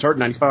 yeah, and he was hurt in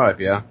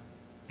 95, yeah.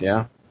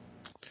 Yeah.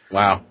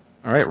 Wow.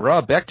 All right,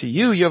 Rob, back to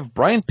you. You have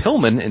Brian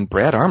Pillman and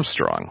Brad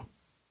Armstrong.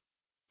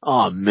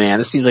 Oh, man,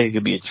 this seems like it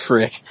could be a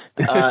trick.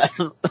 I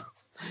know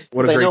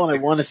what I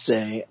want to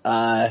say.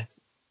 I'm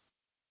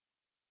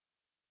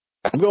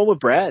going with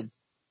Brad.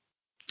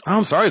 Oh,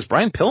 I'm sorry. It's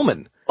Brian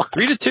Pillman.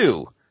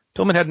 3-2.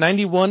 Pillman had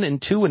 91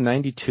 and 2 and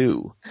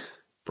 92.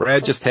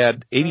 Brad just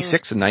had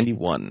 86 and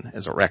 91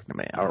 as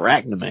Arachnaman.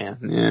 Arachnaman,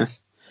 yeah.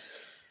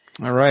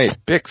 All right,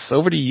 Bix,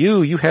 over to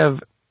you. You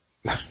have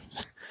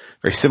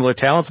very similar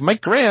talents,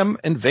 Mike Graham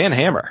and Van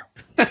Hammer.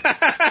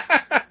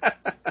 I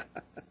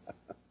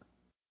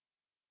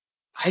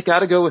got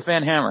to go with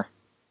Van Hammer.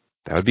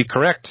 That would be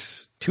correct.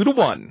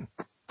 2-1.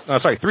 Oh,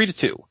 sorry,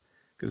 3-2.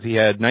 Because he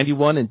had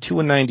 91 and 2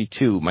 and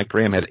 92. Mike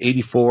Graham had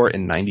 84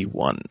 and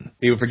 91.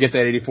 He would forget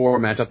that 84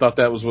 match. I thought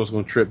that was what was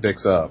going to trip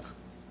Bix up.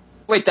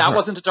 Wait, that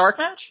wasn't a dark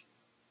match?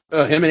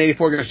 Him in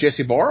 84 against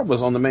Jesse Barr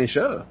was on the main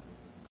show.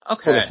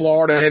 Okay. For the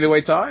Florida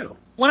heavyweight title.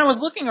 When I was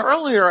looking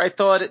earlier, I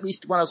thought, at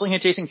least when I was looking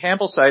at Jason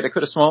Campbell's site, I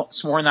could have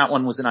sworn that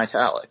one was in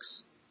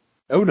italics.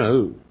 Oh,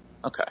 no.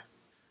 Okay.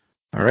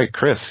 All right,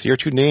 Chris, your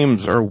 2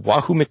 names are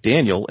Wahoo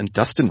McDaniel and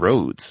Dustin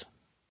Rhodes.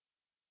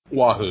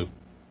 Wahoo.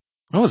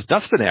 Oh, it's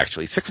Dustin,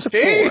 actually. 6-4.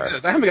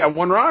 Jesus, I haven't got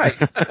one right.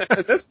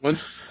 This one.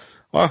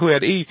 Wahoo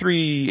had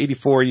 83,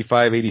 84,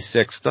 85,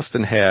 86.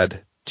 Dustin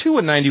had 2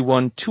 and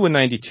 91, 2 and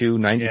 92,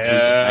 93,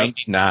 and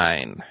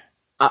 99.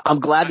 I'm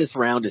glad this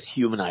round is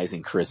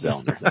humanizing Chris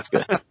Zellner. That's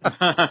good.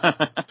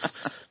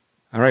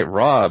 All right,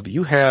 Rob,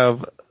 you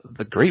have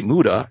the Great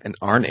Muda and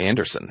Arn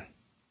Anderson.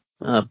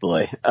 Oh,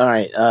 boy. All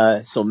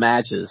right, so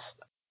matches.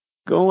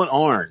 Going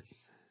Arn.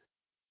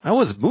 That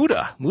was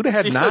Muda. Muda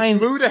had 9.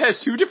 Muda has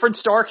 2 different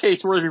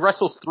Starrcades where he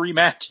wrestles 3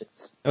 matches.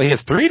 Oh, he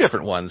has 3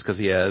 different ones because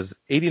he has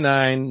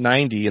 89,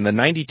 90, and then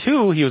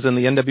 92 he was in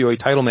the NWA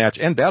title match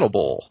and Battle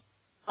Bowl.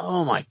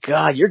 Oh my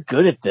God, you're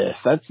good at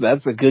this.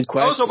 That's a good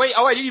question. Oh, so wait.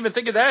 Oh, I didn't even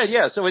think of that.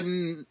 Yeah. So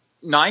in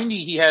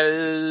 90 he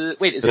has.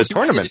 Wait, is it 2,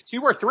 tournament. Is it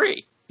 2 or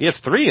 3? He has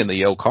 3 in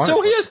the O'Connor.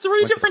 So he has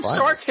 3 different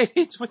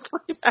Starrcades with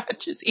 3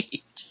 matches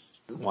each.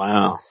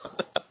 Wow.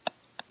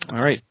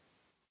 All right.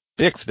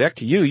 Bix, back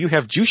to you. You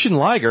have Jushin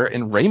Liger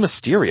and Rey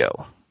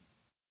Mysterio.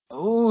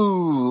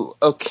 Ooh,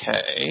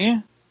 okay.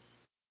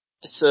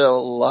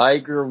 So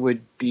Liger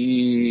would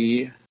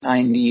be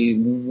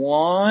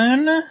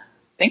 91. I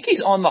think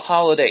he's on the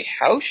Holiday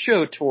House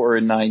Show tour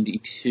in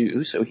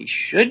 92, so he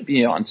should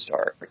be on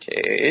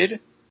Starrcade.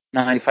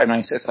 95,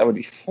 96, that would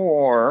be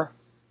 4.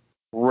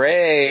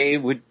 Ray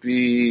would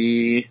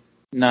be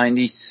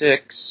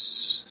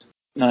 96,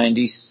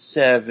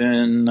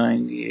 97,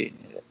 98.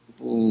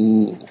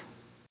 Ooh.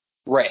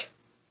 Ray.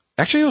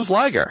 Actually, it was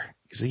Liger,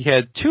 because he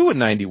had 2 in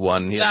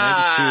 91. He had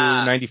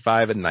 92,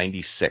 95, and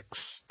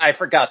 96. I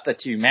forgot the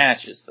 2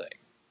 matches thing.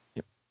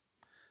 Yep.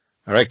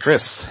 All right,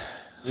 Chris.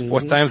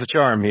 4th time's the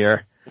charm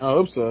here. I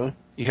hope so.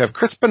 You have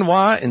Chris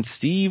Benoit and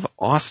Steve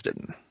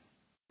Austin.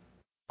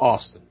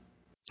 Austin.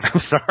 I'm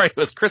sorry, it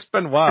was Chris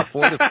Benoit,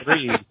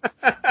 4-3.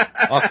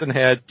 Austin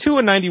had 2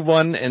 in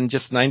 91 and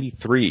just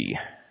 93.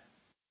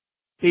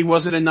 He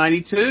wasn't in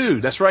 92.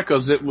 That's right,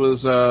 because it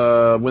was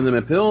Wyndham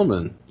and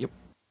Pillman. Yep.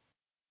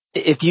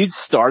 If you'd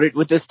started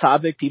with this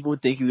topic, people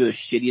would think you were the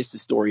shittiest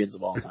historians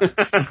of all time.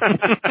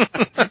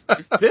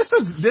 This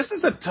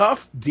is a tough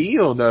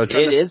deal, though.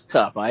 It is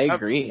tough. I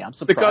agree. I'm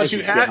surprised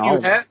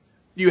because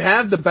you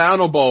have the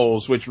Battle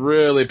Bowls, which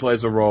really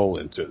plays a role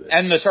into this,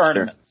 And the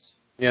tournaments.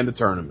 and the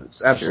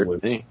tournaments.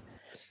 Absolutely.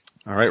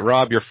 All right,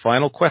 Rob, your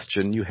final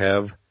question. You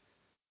have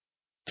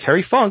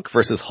Terry Funk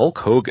versus Hulk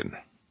Hogan.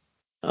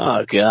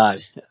 Oh God.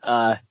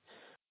 Let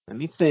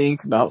me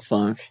think about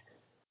Funk.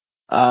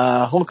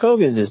 Hulk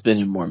Hogan has been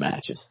in more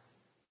matches.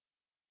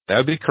 That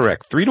would be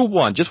correct.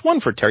 3-1. Just 1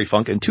 for Terry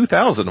Funk in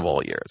 2000 of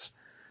all years.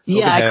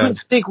 Yeah, I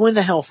couldn't think when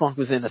the hell Funk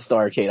was in a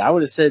Starrcade. I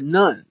would have said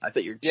none. I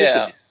thought you were chicken.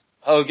 Yeah.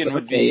 Hogan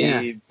would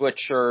be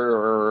Butcher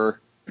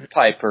or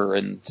Piper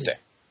and Sting.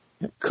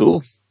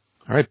 Cool.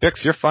 All right,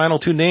 Bix, your final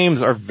 2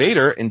 names are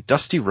Vader and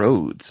Dusty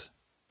Rhodes.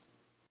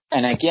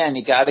 And again,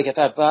 you got to get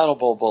that Battle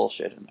Bowl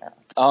bullshit in there.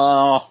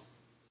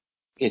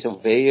 Okay, so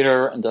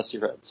Vader and Dusty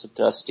Rhodes. So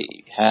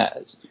Dusty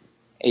has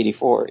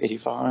 84,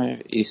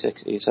 85,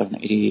 86, 87,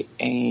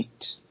 88.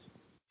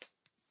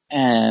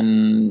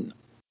 And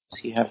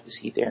is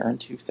he there in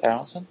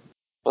 2000?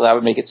 Well, that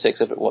would make it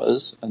 6 if it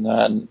was. And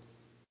then,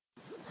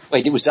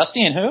 wait, it was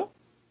Dusty and who?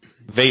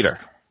 Vader.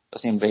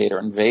 Dusty and Vader.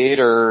 And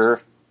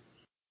Vader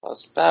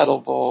plus Battle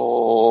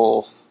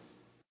Bowl.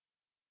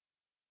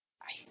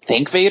 I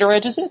think Vader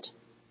edges it.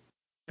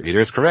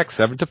 Vader is correct,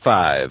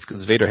 7-5,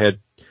 because Vader had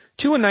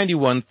 2 in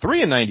 91,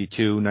 3 in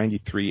 92,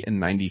 93, and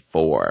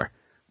 94.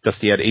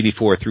 Dusty had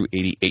 84 through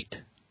 88.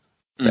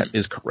 That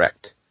is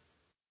correct.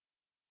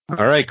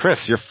 All right,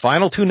 Chris, your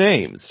final 2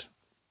 names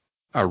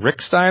are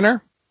Rick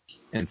Steiner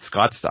and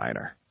Scott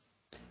Steiner.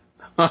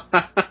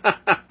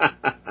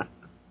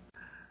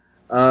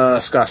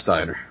 Scott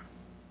Steiner.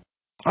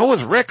 Oh, it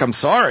was Rick. I'm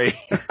sorry.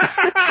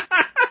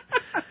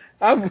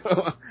 I'm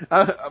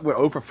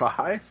 0 for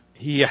 5?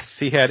 Yes,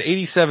 he had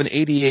 87,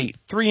 88,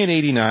 3 in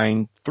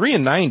 89, 3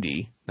 in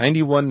 90,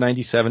 91,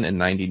 97, and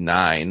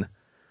 99.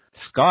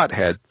 Scott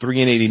had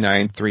 3 in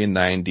 89, 3 in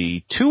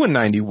 90, 2 in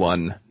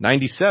 91,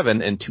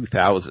 97, and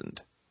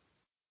 2000.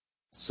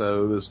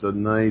 So it was the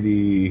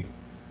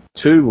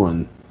 92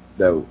 one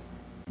that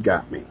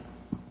got me.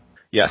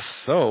 Yes,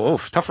 so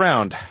tough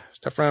round.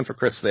 Tough round for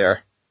Chris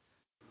there.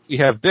 We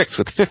have Bix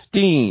with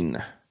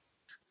 15,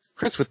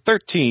 Chris with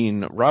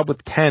 13, Rob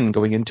with 10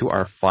 going into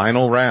our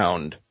final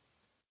round.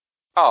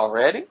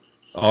 Already?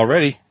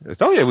 Already.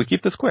 Oh yeah, we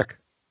keep this quick.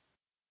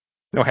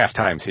 No half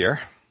times here.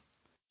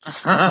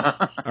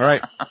 All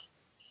right.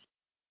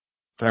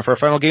 Time for our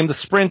final game, the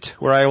Sprint,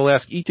 where I will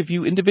ask each of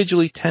you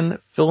individually 10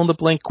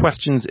 fill-in-the-blank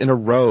questions in a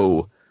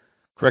row.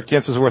 Correct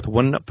answers are worth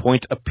 1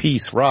 point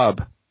apiece.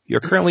 Rob, you're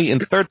currently in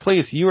 3rd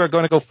place. You are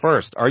going to go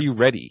first. Are you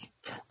ready?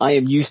 I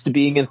am used to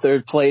being in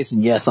 3rd place,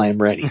 and yes, I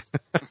am ready.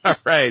 All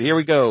right, here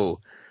we go.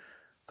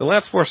 The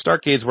last 4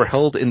 Starrcades were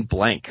held in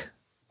blank.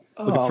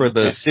 Looking for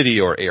the city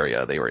or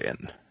area they were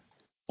in.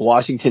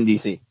 Washington,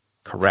 D.C.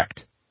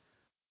 Correct.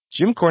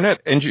 Jim Cornette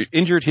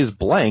injured his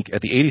blank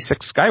at the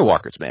 86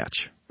 Skywalkers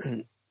match.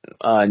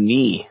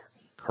 Knee.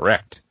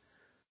 Correct.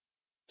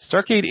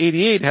 Starrcade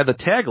 88 had the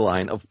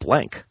tagline of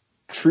blank.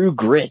 True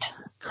Grit.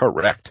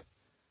 Correct.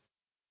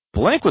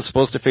 Blank was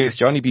supposed to face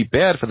Johnny B.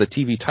 Bad for the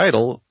TV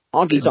title.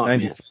 Honky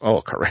Tonk Man.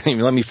 Oh, correct.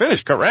 Let me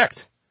finish.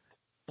 Correct.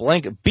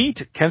 Blank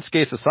beat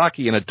Kensuke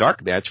Sasaki in a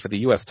dark match for the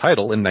U.S.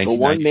 title in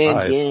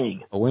 1995. The one-man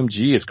gang.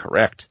 OMG is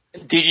correct.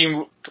 Did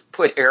you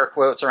put air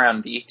quotes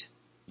around beat?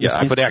 Yeah,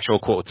 I put actual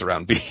quotes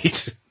around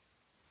beat.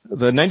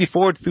 The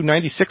 94 through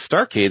 96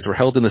 Starrcades were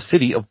held in the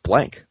city of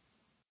blank.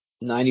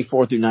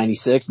 94 through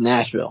 96,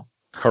 Nashville.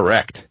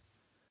 Correct.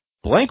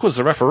 Blank was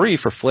the referee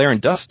for Flair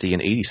and Dusty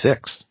in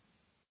 86.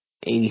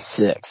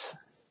 86.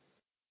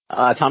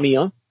 Tommy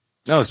Young?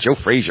 No, it's Joe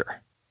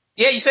Frazier.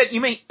 Yeah, you said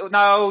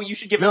you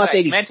should give him that.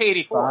 You meant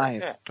 84.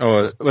 Yeah.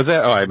 Oh, was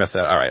that? Oh, I messed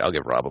that. All right, I'll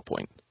give Rob a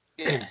point.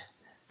 Yeah.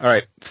 All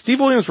right, Steve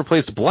Williams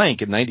replaced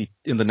Blank in the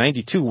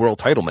 92 World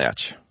Title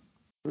match.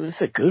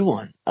 That's a good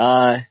one.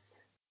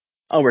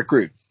 Rick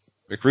Rude.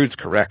 Rick Rude's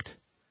correct.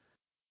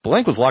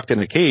 Blank was locked in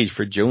a cage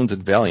for Jones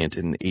and Valiant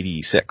in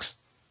 86.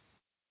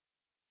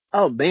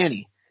 Oh,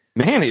 Manny.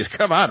 Manny's,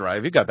 come on,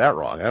 Rob. You got that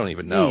wrong. I don't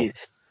even know. Jeez.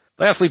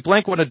 Lastly,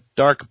 Blank won a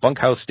dark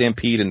bunkhouse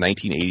stampede in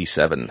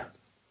 1987.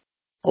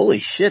 Holy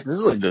shit, this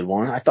is a good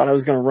one. I thought I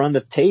was going to run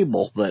the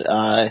table, but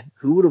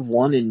who would have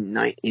won in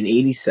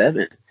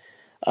 87?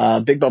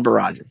 Big Bubba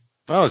Roger.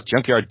 Oh, it's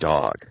Junkyard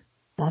Dog.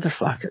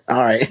 Motherfucker.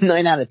 All right,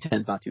 9 out of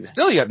 10, not too bad.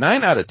 Still, you got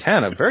 9 out of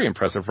 10, a very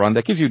impressive run.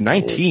 That gives you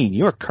 19.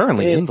 You are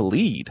currently in the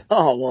lead.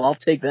 Oh, well, I'll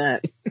take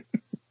that.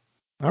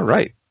 All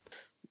right.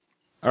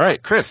 All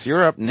right, Chris,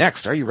 you're up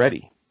next. Are you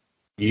ready?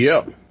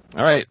 Yep.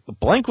 All right.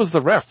 Blank was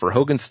the ref for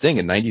Hogan Sting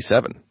in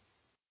 97.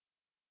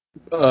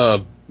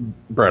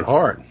 Bret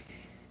Hart.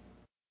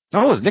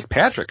 Oh, it was Nick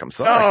Patrick. I'm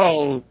sorry.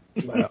 Oh.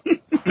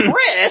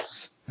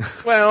 Chris!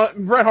 Well,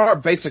 Bret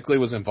Hart basically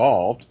was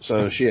involved,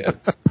 so shit. No,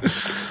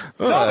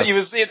 but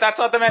that's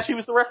not the match he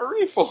was the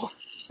referee for.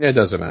 It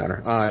doesn't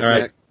matter. All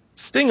right.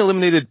 Sting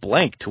eliminated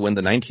Blank to win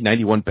the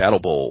 1991 Battle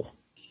Bowl.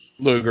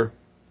 Luger.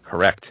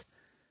 Correct.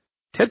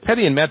 Ted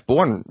Petty and Matt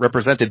Bourne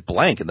represented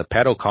Blank in the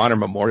Pat O'Connor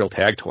Memorial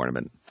Tag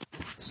Tournament.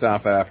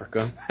 South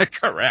Africa.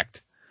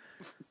 Correct.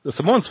 The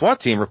Samoan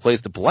SWAT team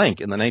replaced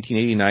Blank in the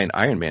 1989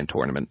 Ironman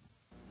Tournament.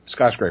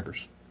 Skyscrapers.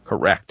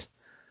 Correct.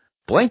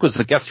 Blank was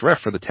the guest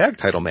ref for the tag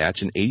title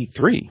match in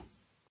 83.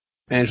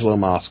 Angelo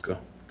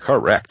Mosca.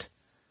 Correct.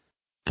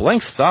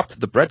 Blank stopped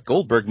the Brett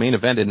Goldberg main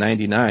event in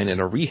 99 in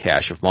a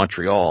rehash of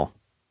Montreal.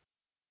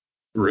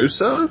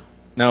 Russo?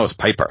 No, it was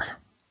Piper.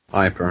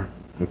 Piper.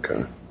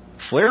 Okay.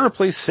 Flair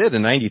replaced Sid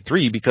in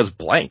 93 because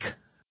Blank.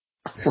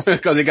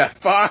 Because he got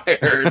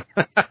fired.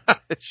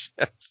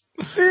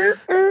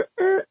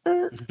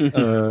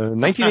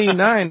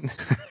 1989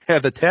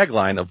 had the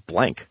tagline of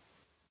Blank.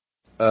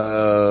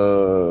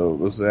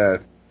 Was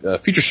that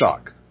Future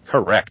Shock?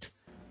 Correct.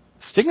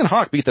 Sting and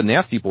Hawk beat the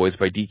Nasty Boys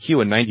by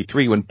DQ in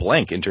 93 when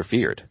Blank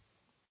interfered.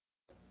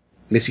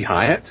 Missy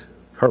Hyatt?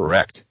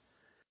 Correct.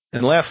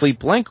 And lastly,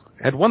 Blank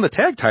had won the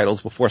tag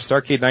titles before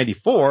Starrcade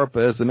 94,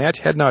 but as the match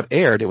had not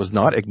aired, it was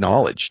not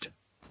acknowledged.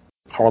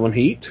 Harlem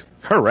Heat?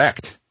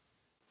 Correct.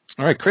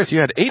 All right, Chris, you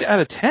had 8 out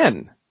of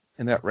 10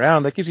 in that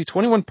round. That gives you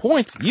 21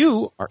 points.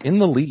 You are in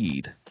the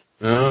lead.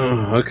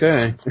 Oh,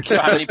 okay.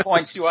 How many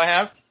points do I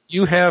have?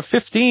 You have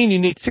 15. You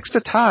need 6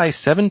 to tie,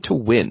 7 to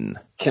win.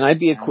 Can I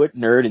be a quick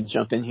nerd and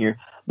jump in here?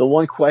 The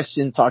one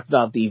question talked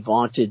about the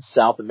vaunted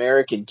South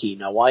American team.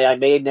 Now, why I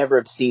may never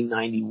have seen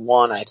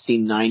 91, I've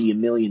seen 90 a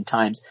million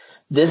times.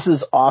 This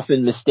is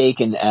often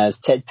mistaken as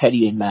Ted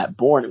Petty and Matt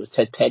Bourne. It was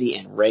Ted Petty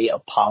and Ray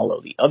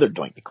Apollo, the other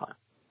Doink the Clown.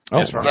 Oh,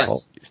 that's right.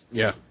 Yes.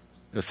 Yeah.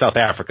 It was South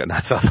Africa,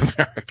 not South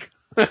America.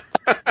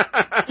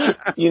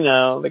 You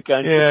know, the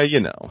country. Yeah,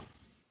 you know.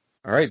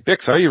 All right,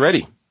 Bix, are you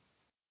ready?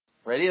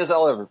 Ready as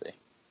I'll ever be.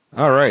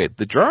 All right.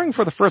 The drawing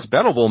for the first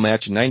Battle Bowl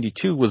match in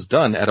 92 was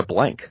done at a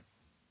blank.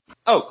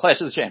 Oh,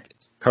 Clash of the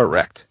Champions.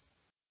 Correct.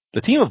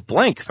 The team of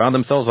blank found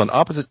themselves on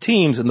opposite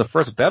teams in the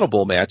first Battle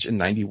Bowl match in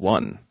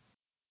 91.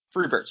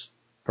 Freebirds.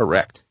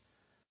 Correct.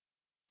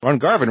 Ron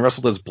Garvin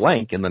wrestled as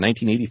blank in the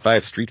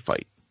 1985 Street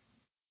Fight.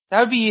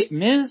 That would be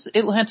Ms.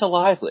 Atlanta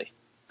Lively.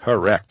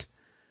 Correct.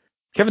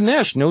 Kevin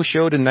Nash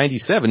no-showed in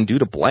 97 due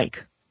to blank.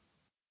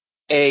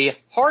 A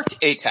heart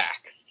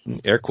attack.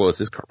 Air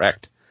quotes is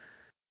correct.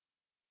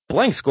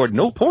 Blank scored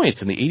no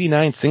points in the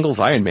 89 Singles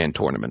Ironman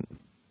Tournament.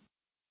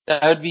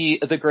 That would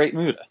be the Great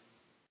Muta.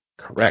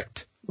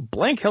 Correct.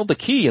 Blank held the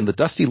key in the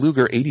Dusty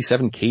Luger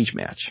 87 cage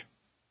match.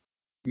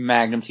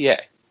 Magnum TA.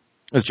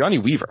 It was Johnny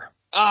Weaver.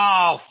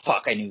 Oh,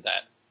 fuck, I knew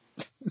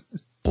that.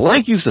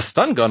 Blank used a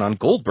stun gun on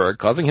Goldberg,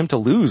 causing him to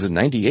lose in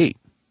 98.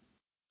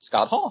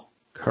 Scott Hall.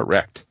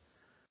 Correct.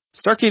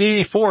 Starrcade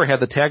 84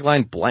 had the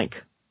tagline blank.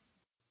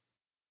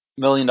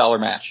 $1 million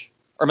match.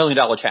 Or $1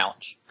 million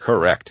challenge.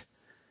 Correct.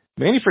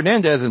 Manny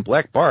Fernandez and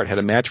Black Bart had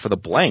a match for the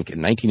blank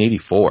in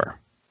 1984.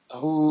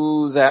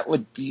 Oh, that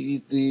would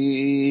be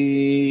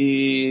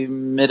the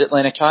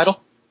Mid-Atlantic title?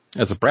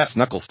 As a brass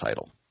knuckles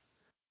title.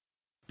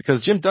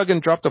 Because Jim Duggan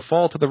dropped a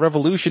fall to the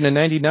Revolution in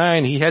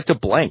 99, he had to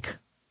blank.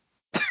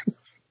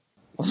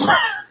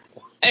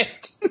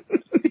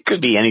 It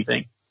could be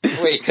anything.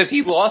 Wait, because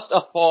he lost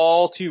a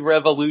fall to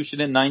Revolution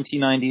in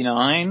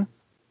 1999?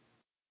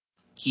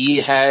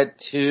 He had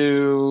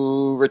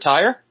to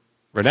retire?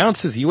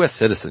 Renounce his U.S.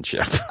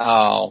 citizenship.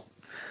 Oh.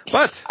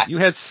 But you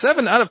had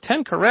 7 out of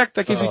 10 correct.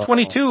 That gives you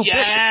 22.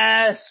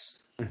 Yes!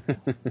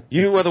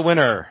 You are the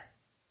winner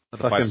of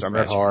the Fucking 5-star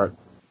Bret match. Hart.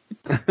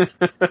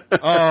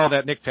 Oh,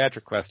 that Nick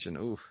Patrick question.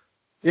 Oof.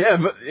 Yeah,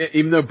 but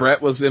even though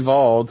Bret was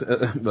involved,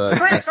 but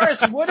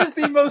Chris, what is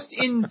the most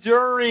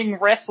enduring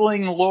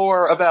wrestling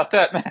lore about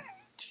that match?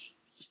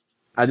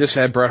 I just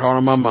had Bret Hart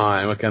on my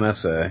mind. What can I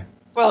say?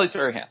 Well, he's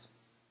very handsome.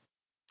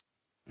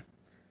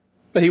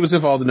 But he was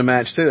involved in the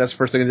match too. That's the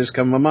first thing that just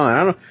come to my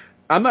mind.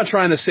 I'm not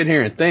trying to sit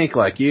here and think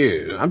like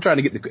you. I'm trying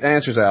to get the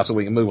answers out so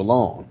we can move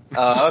along.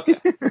 Okay.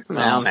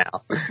 Now.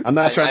 I'm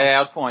not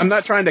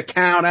trying to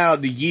count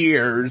out the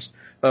years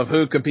of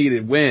who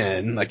competed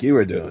when, like you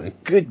were doing.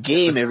 Good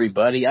game,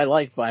 everybody. I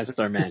like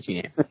 5-star match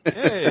games. Hey,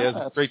 it's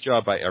a great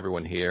job by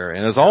everyone here.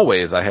 And as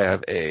always, I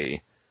have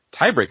a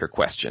tiebreaker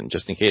question,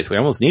 just in case. We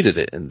almost needed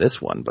it in this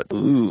one, but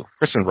Ooh.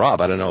 Chris and Rob,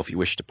 I don't know if you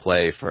wish to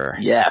play for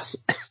Yes.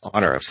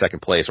 honor of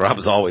second place. Rob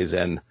is always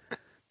in.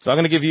 So I'm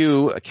going to give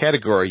you a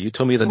category. You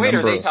told me the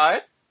number. Wait, are they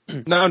tied?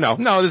 No.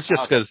 This is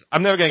just because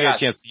I'm never going to get a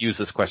chance to use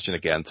this question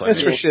again. So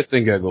It's for shits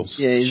and giggles.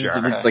 Yeah,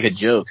 it's like a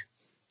joke.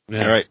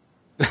 Yeah. All right.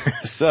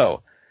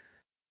 So,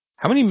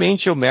 how many main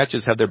show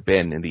matches have there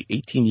been in the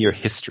 18-year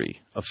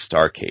history of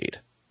Starrcade?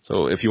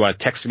 So if you want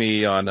to text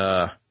me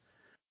on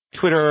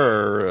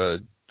Twitter or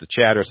the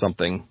chat or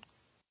something,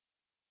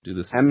 do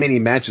this. How many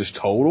matches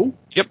total?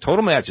 Yep,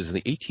 total matches in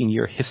the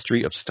 18-year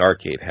history of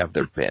Starrcade have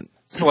there been.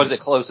 So what is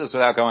it, closest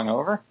without going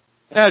over?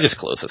 Just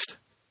closest.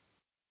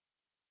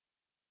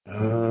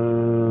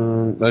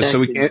 So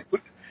we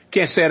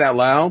can't say it out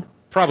loud?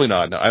 Probably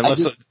not, no.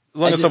 Unless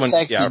someone...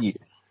 Yeah, you.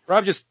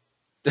 Rob just...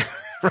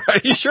 Are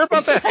you sure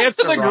about that answer, That's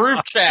in the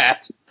group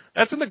chat.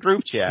 That's in the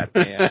group chat,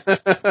 man.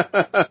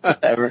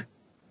 Whatever.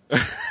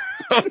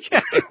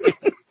 Okay.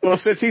 Well,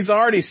 since he's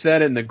already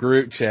said it in the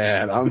group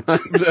chat, I'm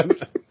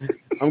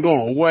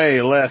going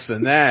way less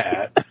than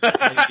that.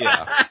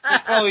 Yeah.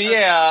 Oh,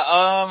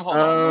 yeah. Hold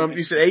on.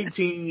 You said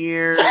 18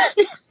 years.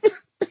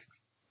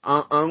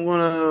 I'm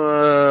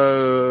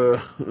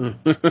gonna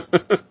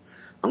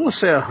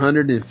say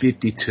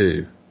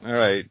 152. All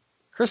right.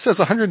 Chris says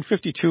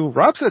 152.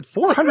 Rob said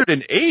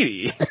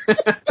 480.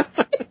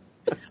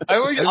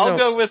 I'll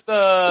go with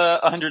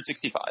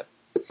 165.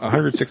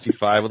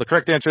 165. Well, the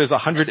correct answer is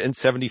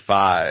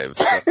 175.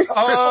 So Chris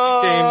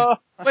came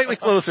slightly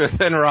closer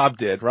than Rob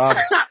did. Rob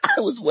I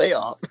was way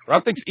off.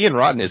 Rob thinks Ian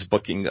Rotten is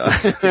booking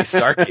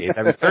Starrcade.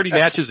 I mean, 30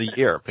 matches a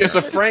year. It's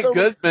a Frank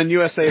Goodman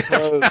USA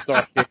Pro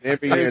Starrcade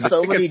every year. There's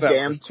so many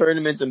damn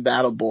tournaments and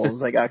battle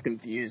bowls. I got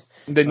confused.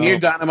 The new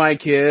Dynamite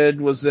Kid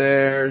was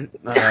there.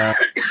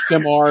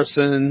 Tim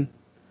Morrison.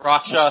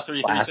 Rockshaw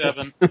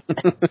 337.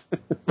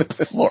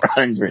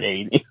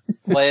 480.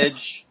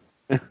 Pledge.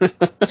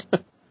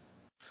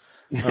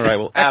 All right.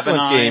 Well,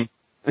 excellent game.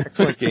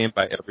 Excellent game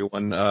by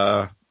everyone.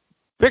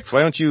 Bix,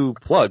 why don't you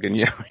plug? And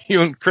you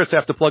and Chris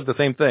have to plug the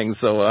same thing.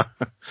 So is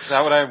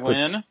that what I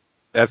win?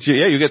 That's you.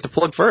 Yeah, you get to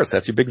plug first.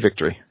 That's your big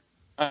victory.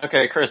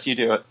 Okay, Chris, you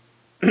do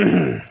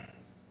it.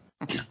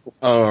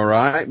 All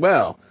right.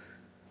 Well,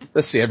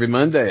 let's see. Every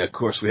Monday, of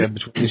course, we have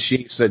Between the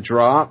Sheets that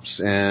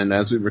drops, and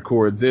as we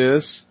record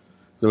this,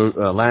 the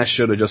last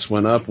show that just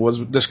went up was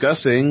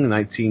discussing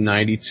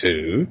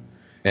 1992.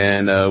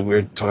 And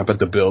we're talking about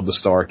the build, the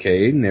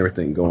Starrcade, and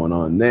everything going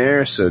on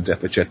there. So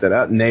definitely check that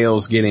out.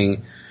 Nail's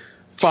getting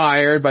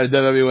fired by the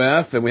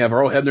WWF, and we have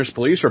Earl Hebner's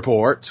police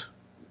report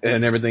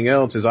and everything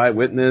else, his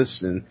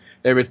eyewitness and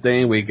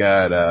everything. We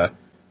got a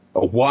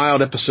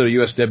wild episode of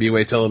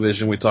USWA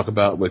television we talk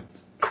about with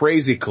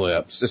crazy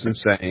clips. It's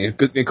insane,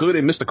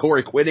 including Mr.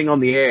 Corey quitting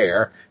on the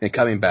air and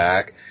coming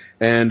back.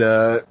 And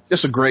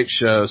just a great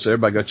show, so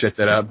everybody go check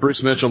that out.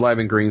 Bruce Mitchell live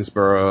in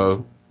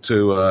Greensboro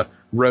to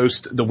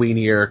roast the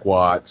weenie Eric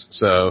Watts.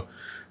 So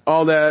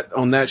all that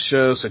on that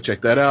show, so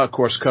check that out. Of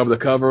course, Cover the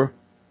Cover,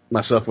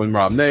 myself and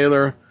Rob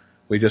Naylor.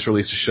 We just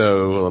released a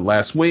show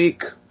last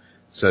week,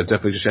 so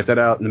definitely just check that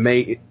out. In the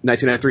May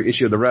 1993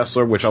 issue of The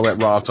Wrestler, which I'll let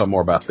Rob talk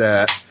more about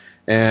that.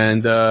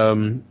 And,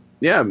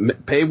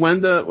 pay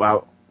Wenda,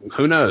 well,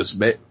 who knows,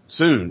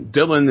 soon.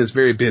 Dylan is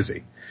very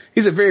busy.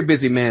 He's a very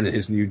busy man in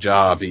his new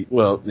job. It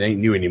ain't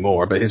new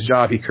anymore, but his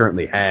job he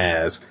currently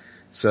has.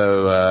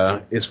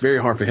 So, it's very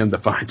hard for him to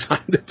find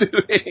time to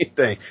do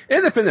anything.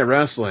 Independent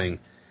wrestling,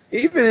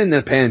 even in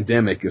the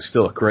pandemic, is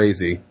still a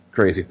crazy,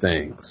 crazy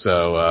thing.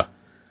 So,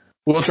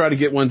 we'll try to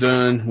get one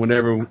done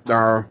whenever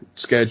our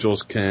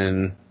schedules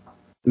can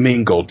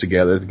mingle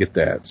together to get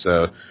that.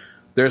 So,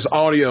 there's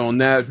audio on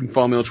that. You can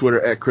follow me on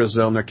Twitter at Chris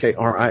Zellner,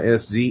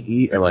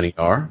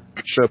 KrisZelner.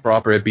 Show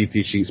proper at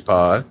BT Sheets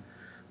Pod.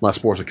 My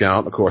sports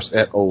account, of course,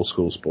 at Old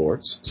School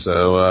Sports.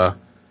 So,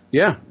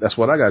 that's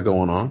what I got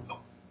going on.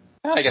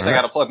 I guess I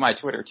got to plug my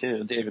Twitter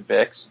too, David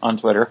Bix on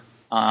Twitter.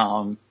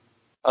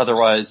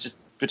 Otherwise, just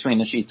Between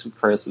the Sheets with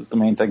Chris is the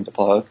main thing to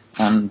plug.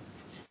 And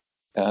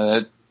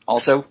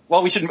also,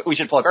 we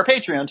should plug our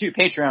Patreon too,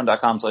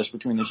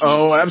 patreon.com/Between the Sheets.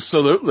 Oh,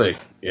 absolutely.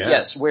 Yeah.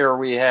 Yes, where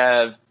we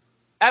have,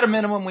 at a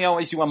minimum, we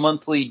always do a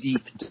monthly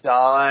deep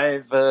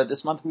dive.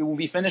 This month we will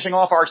be finishing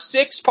off our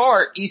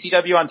 6-part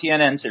ECW on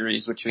TNN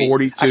series, which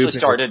we actually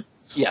started.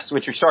 Yes,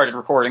 which we started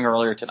recording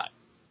earlier tonight.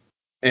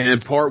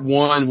 And part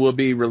 1 will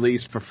be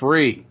released for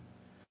free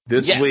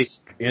this week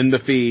in the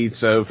feed.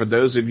 So for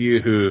those of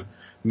you who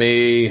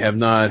may have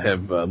not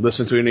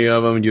listened to any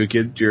of them, you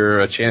get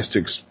your chance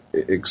to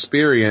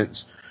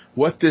experience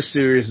what this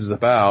series is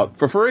about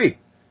for free.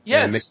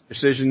 Yes. And make a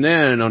decision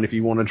then on if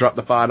you want to drop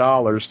the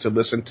 $5 to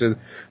listen to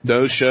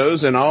those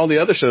shows and all the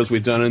other shows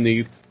we've done in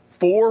the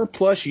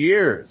 4+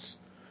 years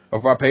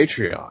of our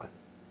Patreon.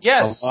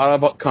 Yes. A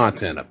lot of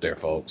content up there,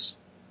 folks.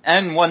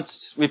 And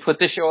once we put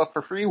this show up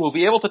for free, we'll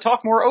be able to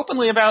talk more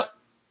openly about,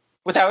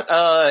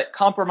 without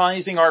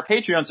compromising our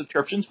Patreon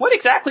subscriptions, what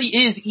exactly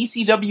is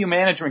ECW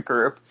Management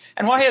Group,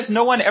 and why has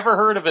no one ever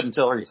heard of it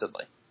until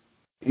recently?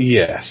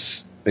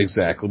 Yes,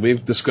 exactly.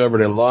 We've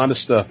discovered a lot of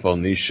stuff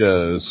on these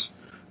shows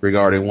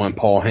regarding one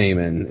Paul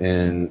Heyman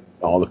and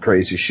all the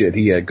crazy shit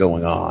he had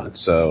going on.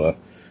 So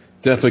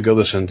definitely go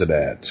listen to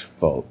that,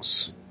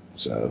 folks.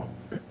 So,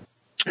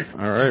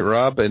 all right,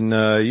 Rob, and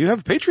you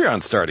have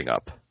Patreon starting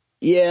up.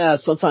 Yeah,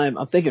 sometime,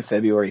 I'm thinking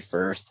February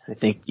 1st. I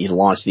think you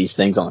launch these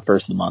things on the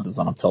first of the month, is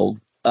what I'm told.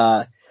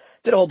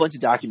 Did a whole bunch of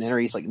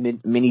documentaries, like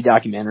mini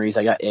documentaries.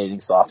 I got editing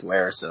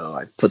software, so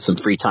I put some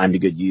free time to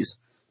good use.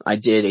 I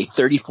did a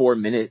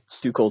 34-minute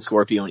Stu Cold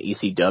Scorpio on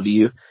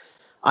ECW.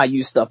 I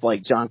used stuff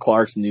like John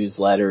Clark's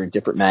newsletter and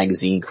different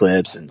magazine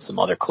clips and some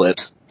other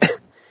clips.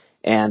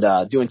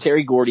 And doing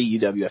Terry Gordy,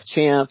 UWF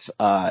champ,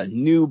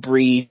 New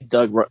Breed,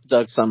 Doug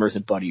Summers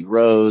and Buddy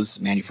Rose,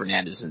 Manny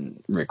Fernandez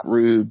and Rick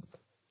Rude.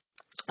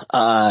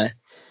 I'm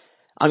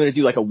going to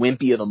do like a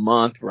Wimpy of the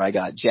month where I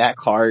got Jack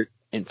Hart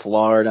in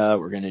Florida.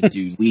 We're going to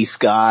do Lee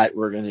Scott.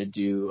 We're going to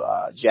do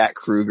Jack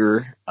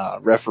Kruger,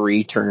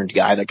 referee turned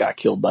guy that got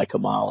killed by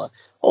Kamala. A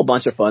whole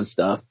bunch of fun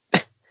stuff.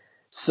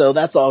 So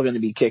that's all going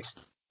to be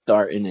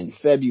kickstarting in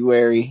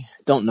February.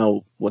 Don't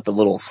know what the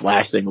little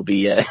slash thing will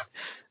be yet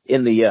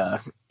in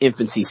the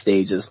infancy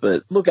stages,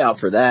 but look out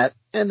for that.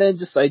 And then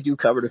just I do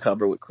cover to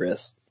cover with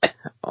Chris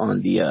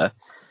on the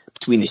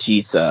Between the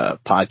Sheets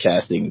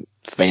podcasting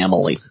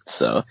family.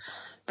 So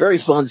very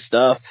fun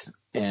stuff,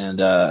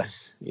 and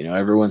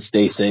everyone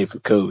stay safe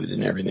with COVID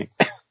and everything.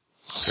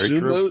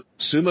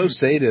 Sumo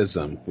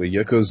sadism with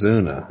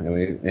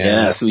Yokozuna.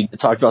 Yes, we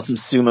talked about some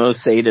sumo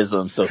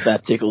sadism, so if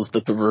that tickles the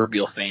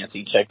proverbial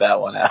fancy, check that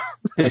one out.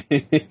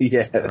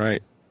 Yeah.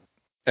 Right.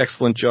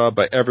 Excellent job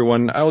by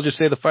everyone. I will just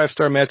say the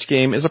 5-Star Match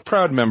Game is a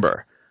proud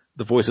member of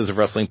the Voices of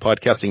Wrestling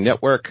Podcasting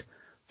Network.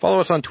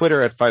 Follow us on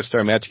Twitter at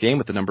 5-Star Match Game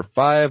with the number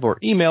 5, or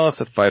email us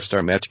at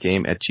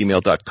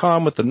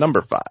 5starmatchgame@gmail.com with the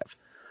number 5.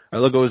 Our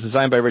logo is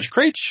designed by Rich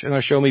Craich, and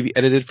our show may be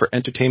edited for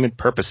entertainment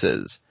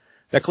purposes.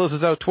 That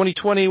closes out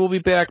 2020. We'll be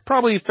back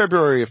probably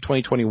February of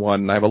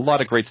 2021, and I have a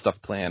lot of great stuff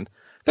planned.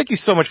 Thank you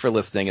so much for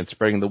listening and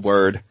spreading the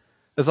word.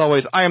 As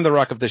always, I am the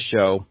rock of this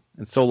show,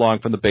 and so long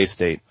from the Bay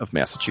State of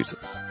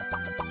Massachusetts.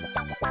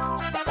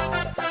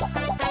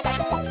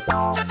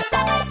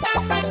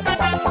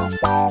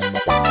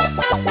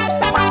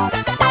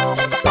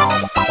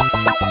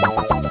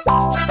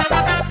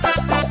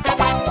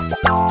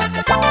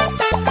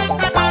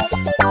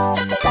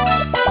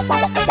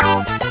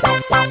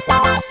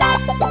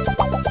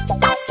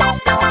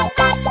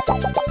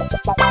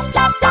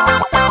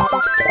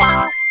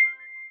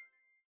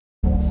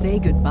 Say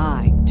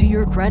goodbye to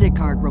your credit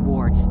card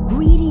rewards.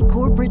 Greedy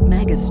corporate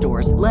mega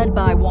stores, led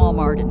by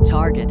Walmart and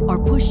Target,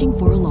 are pushing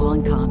for a law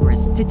in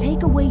Congress to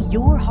take away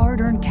your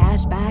hard-earned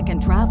cash back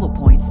and travel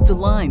points to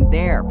line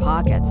their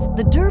pockets.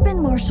 The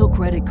Durbin-Marshall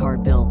credit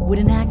card bill would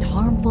enact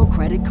harmful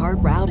credit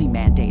card routing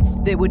mandates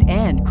that would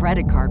end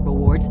credit card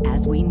rewards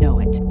as we know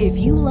it. If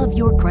you love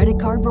your credit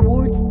card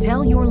rewards,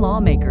 tell your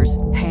lawmakers,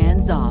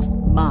 hands off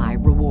my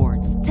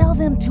rewards. Tell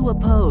them to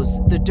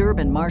oppose the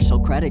Durbin-Marshall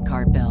credit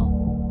card bill.